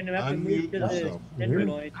 Charlie, you're gonna have to move to the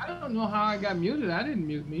Android. I don't know how I got muted. I didn't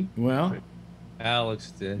mute me. Well,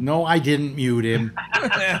 Alex did. no, I didn't mute him.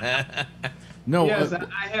 No. Yes,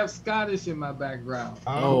 I have Scottish in my background.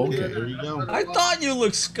 Oh, okay. There you go. I thought you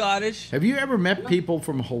looked Scottish. Have you ever met people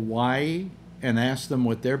from Hawaii and asked them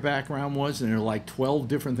what their background was, and they're like 12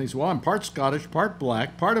 different things? Well, I'm part Scottish, part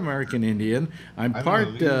black, part American Indian. I'm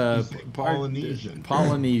part Polynesian.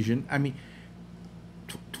 Polynesian. I mean,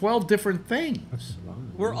 12 different things.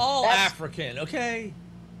 We're all African, okay?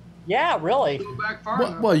 Yeah, really. Go back far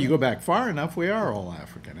enough. Well, you go back far enough, we are all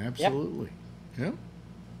African. Absolutely.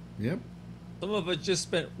 Yep. Some of us just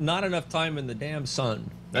spent not enough time in the damn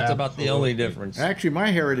sun. That's about the only difference. Actually,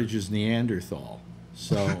 my heritage is Neanderthal.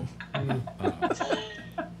 So,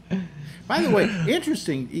 by the way,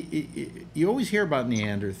 interesting. You always hear about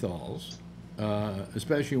Neanderthals,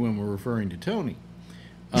 especially when we're referring to Tony.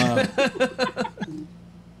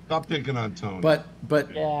 Stop picking on Tony. But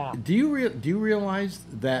Yeah. do you realize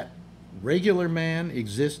that regular man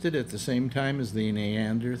existed at the same time as the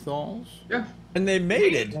Neanderthals? Yeah. And they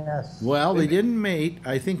mated. Yes. Well, they didn't mate.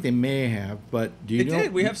 I think they may have, but do you They know?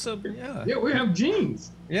 did. We have some, yeah. Yeah, we have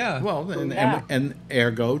genes. Yeah. Well, and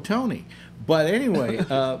ergo Tony. But anyway,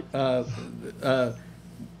 the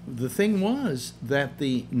thing was that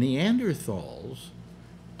the Neanderthals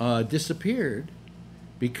disappeared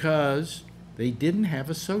because they didn't have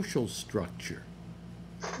a social structure.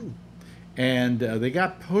 And they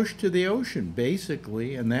got pushed to the ocean,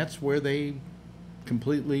 basically, and that's where they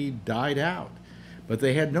completely died out. But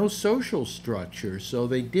they had no social structure, so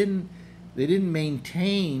they didn't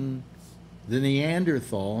maintain the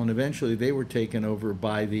Neanderthal, and eventually they were taken over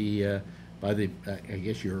by the I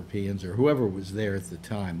guess Europeans or whoever was there at the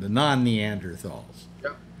time, the non-Neanderthals.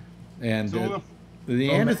 Yep. And So the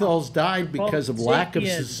Neanderthals died because of lack of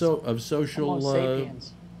sapiens. social. Homo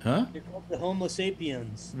sapiens. Huh? They're called the Homo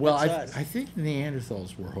sapiens. Well, I That's us. think the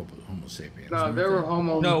Neanderthals were Homo sapiens. No, weren't they were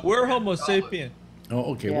Homo. No, we're Homo sapien.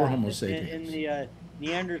 Oh, okay, Yeah. we're Homo And sapiens. the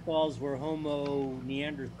Neanderthals were Homo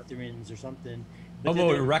Neanderthalans or something. But Homo then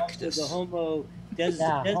there's also erectus. The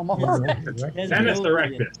Homo Homo Dennis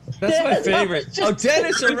Erectus. That's my favorite. Oh,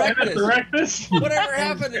 Dennis Dennis Erectus. Erectus? Whatever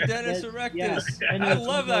happened to Dennis Erectus? I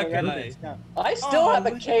love that guy. I still have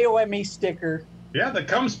a KOME sticker. Yeah, the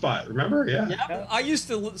cum spot. Remember? Yeah. I used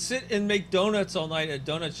to sit and make donuts all night at a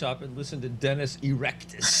donut shop and listen to Dennis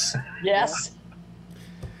Erectus. Yes.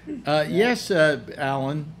 Yes,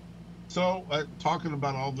 Alan. So, talking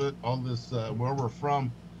about all this, where we're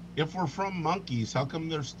from, if we're from monkeys, how come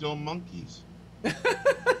they're still monkeys?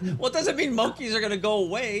 Well, it doesn't mean monkeys are going to go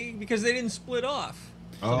away because they didn't split off.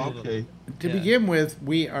 Oh, okay. To begin with,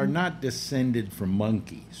 we are not descended from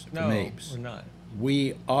monkeys, No, from apes. we're not.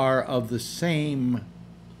 We are of the same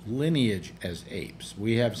lineage as apes.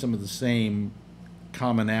 We have some of the same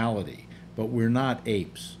commonality, but we're not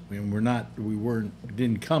apes. I mean,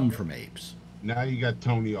 didn't come from apes. Now you got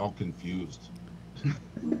Tony all confused.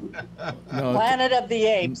 No, Planet of the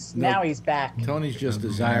Apes. No. Now he's back. Tony's just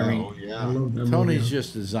desiring. Oh, yeah. I love them. Tony's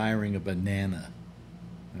just desiring a banana.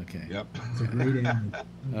 Okay. Yep. It's a great animal.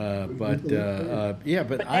 Yeah,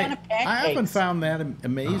 but Banana I often pancakes. found that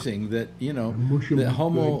amazing that that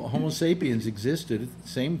Homo sapiens existed at the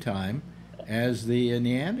same time as the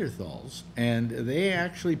Neanderthals, and they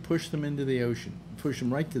actually pushed them into the ocean, pushed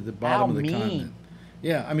them right to the bottom How of the mean. continent.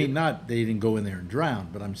 Yeah, I mean, they didn't go in there and drown,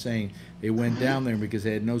 but I'm saying they went down there because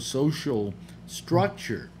they had no social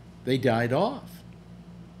structure. They died off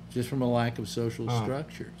just from a lack of social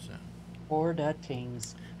structure. So. Poor the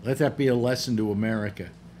things. Let that be a lesson to America.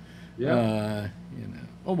 Yeah. You know.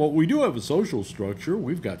 Oh, well, we do have a social structure.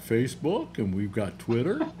 We've got Facebook and we've got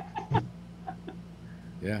Twitter.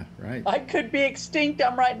 Yeah, right. I could be extinct.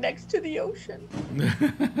 I'm right next to the ocean.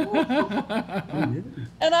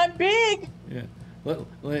 And I'm big. Yeah.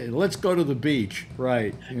 Let's go to the beach.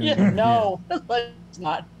 Right. Yeah, no, let's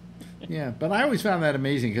not. Yeah, but I always found that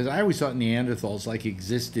amazing because I always thought Neanderthals like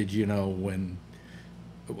existed, you know, when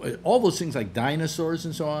all those things like dinosaurs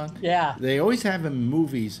and so on. Yeah. They always have in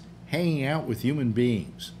movies hanging out with human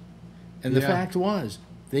beings. And the fact was,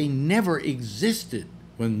 they never existed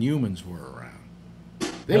when humans were around.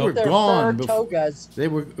 They were gone before they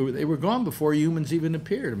were gone before humans even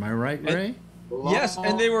appeared. Am I right, Ray? Yes,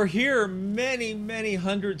 and they were here many, many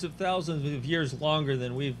hundreds of thousands of years longer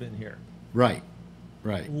than we've been here. Right.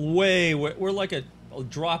 Right. We're like a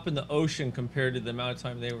drop in the ocean compared to the amount of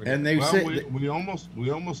time they were here. And they we almost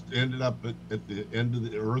ended up at the end of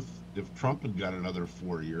the earth if Trump had got another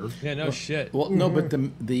 4 years. Yeah, no shit. Well, no, but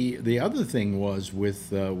the other thing was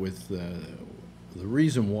with the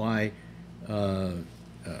reason why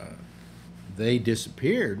they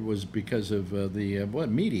disappeared was because of the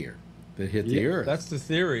meteor that hit the earth. That's the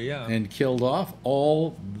theory, yeah. And killed off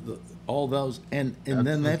all those, and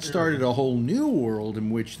then that started a whole new world in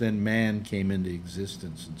which then man came into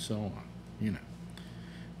existence and so on. You know,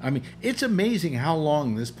 I mean, it's amazing how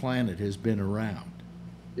long this planet has been around.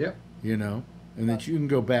 Yep. You know, and that you can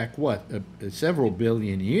go back several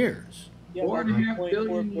billion years. Yeah, 4.5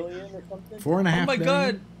 billion or something. 4.5 Oh my billion?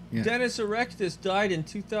 God! Yeah. Dennis Erectus died in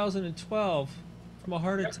 2012 from a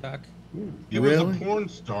heart attack. He was a porn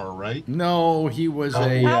star, right? No, he was How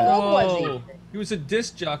old was he? He was a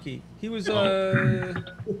disc jockey. He was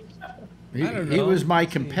He was my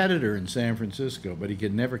competitor in San Francisco, but he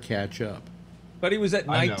could never catch up. But he was at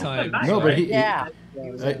nighttime. No, but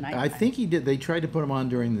I think he did. They tried to put him on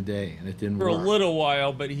during the day, and it didn't for work. a little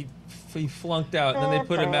while, but he flunked out, and then they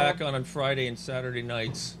put him back on Friday and Saturday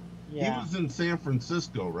nights. Yeah. He was in San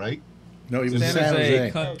Francisco, right? No, he was San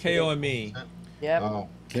Jose. KOME. Yep. Oh.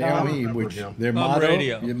 KOME, which their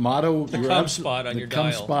motto, the cum spot on your dial.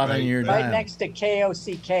 The cum spot on your dial. Right next to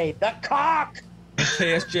KOCK, the cock.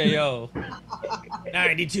 KSJO.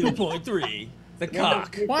 92.3, the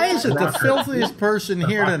cock. Why is it the filthiest person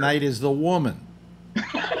here tonight is the woman?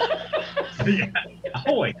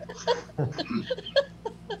 Boy.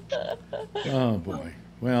 Oh boy.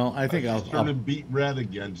 Well, I think I'll turn and beat red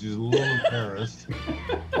again. She's a little embarrassed.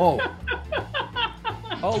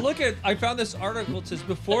 Oh, look I found this article. It says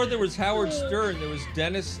before there was Howard Stern, there was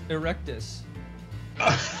Dennis Erectus.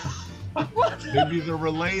 Maybe they're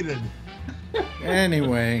related.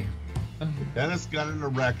 Anyway. Dennis got an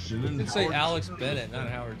erection. You could say Alex Bennett, not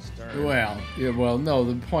Howard Stern. Well, no,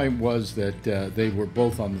 the point was that they were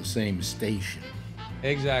both on the same station.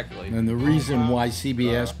 Exactly. And the reason why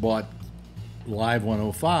CBS bought Live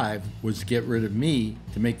 105 was to get rid of me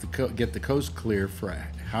to get the coast clear for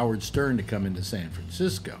Howard Stern to come into San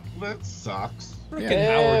Francisco. That sucks.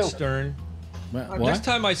 Frickin' Howard Stern. What? Next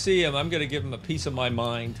time I see him, I'm going to give him a piece of my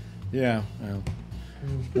mind. Yeah, well,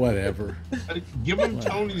 whatever. Give him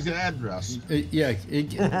Tony's address.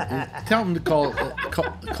 Tell him to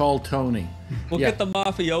call Tony. We'll get the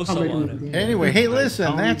mafioso on him. Anyway, hey,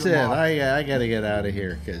 listen, that's it. I got to get out of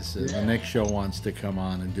here because the next show wants to come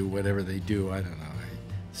on and do whatever they do. I don't know.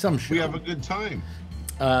 Some show. We have a good time.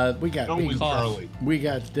 We got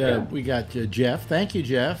Jeff. Thank you,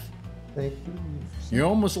 Jeff. Thank you. You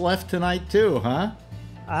almost left tonight too, huh?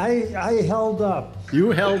 I held up.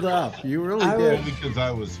 You held up. You really did. Because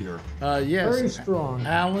I was here. Yes. Very strong.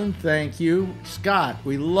 Alan, thank you. Scott,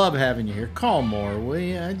 we love having you here. Call more, will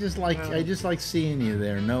you? I just like seeing you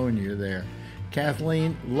there, knowing you're there.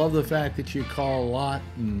 Kathleen, love the fact that you call a lot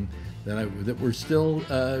and that we're still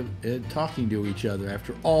talking to each other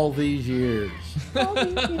after all these years.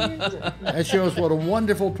 That shows what a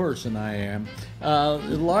wonderful person I am.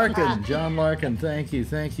 John Larkin, thank you,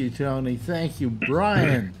 Tony, thank you,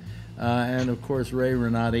 Brian, and of course Ray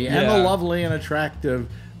Renati, and the lovely and attractive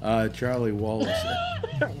Charlie Wallace.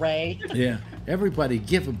 Ray. Yeah. Everybody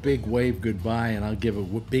give a big wave goodbye, and I'll give a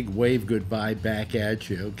big wave goodbye back at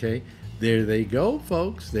you, okay? There they go,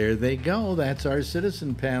 folks. There they go. That's our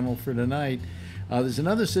citizen panel for tonight. There's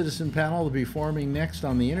another citizen panel to be forming next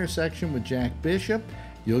on the intersection with Jack Bishop.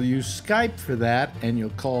 You'll use Skype for that, and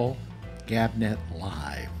you'll call Gabnet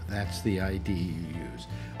Live. That's the ID you use.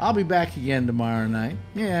 I'll be back again tomorrow night.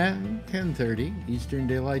 Yeah, 10:30 Eastern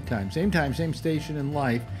Daylight Time. Same time, same station in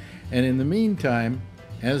life. And in the meantime,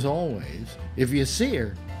 as always, if you see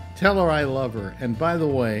her, tell her I love her. And by the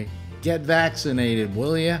way, get vaccinated,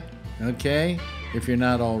 will you? Okay? If you're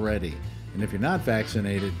not already. And if you're not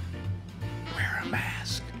vaccinated, wear a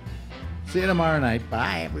mask. See you tomorrow night.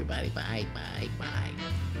 Bye, everybody. Bye, bye, bye.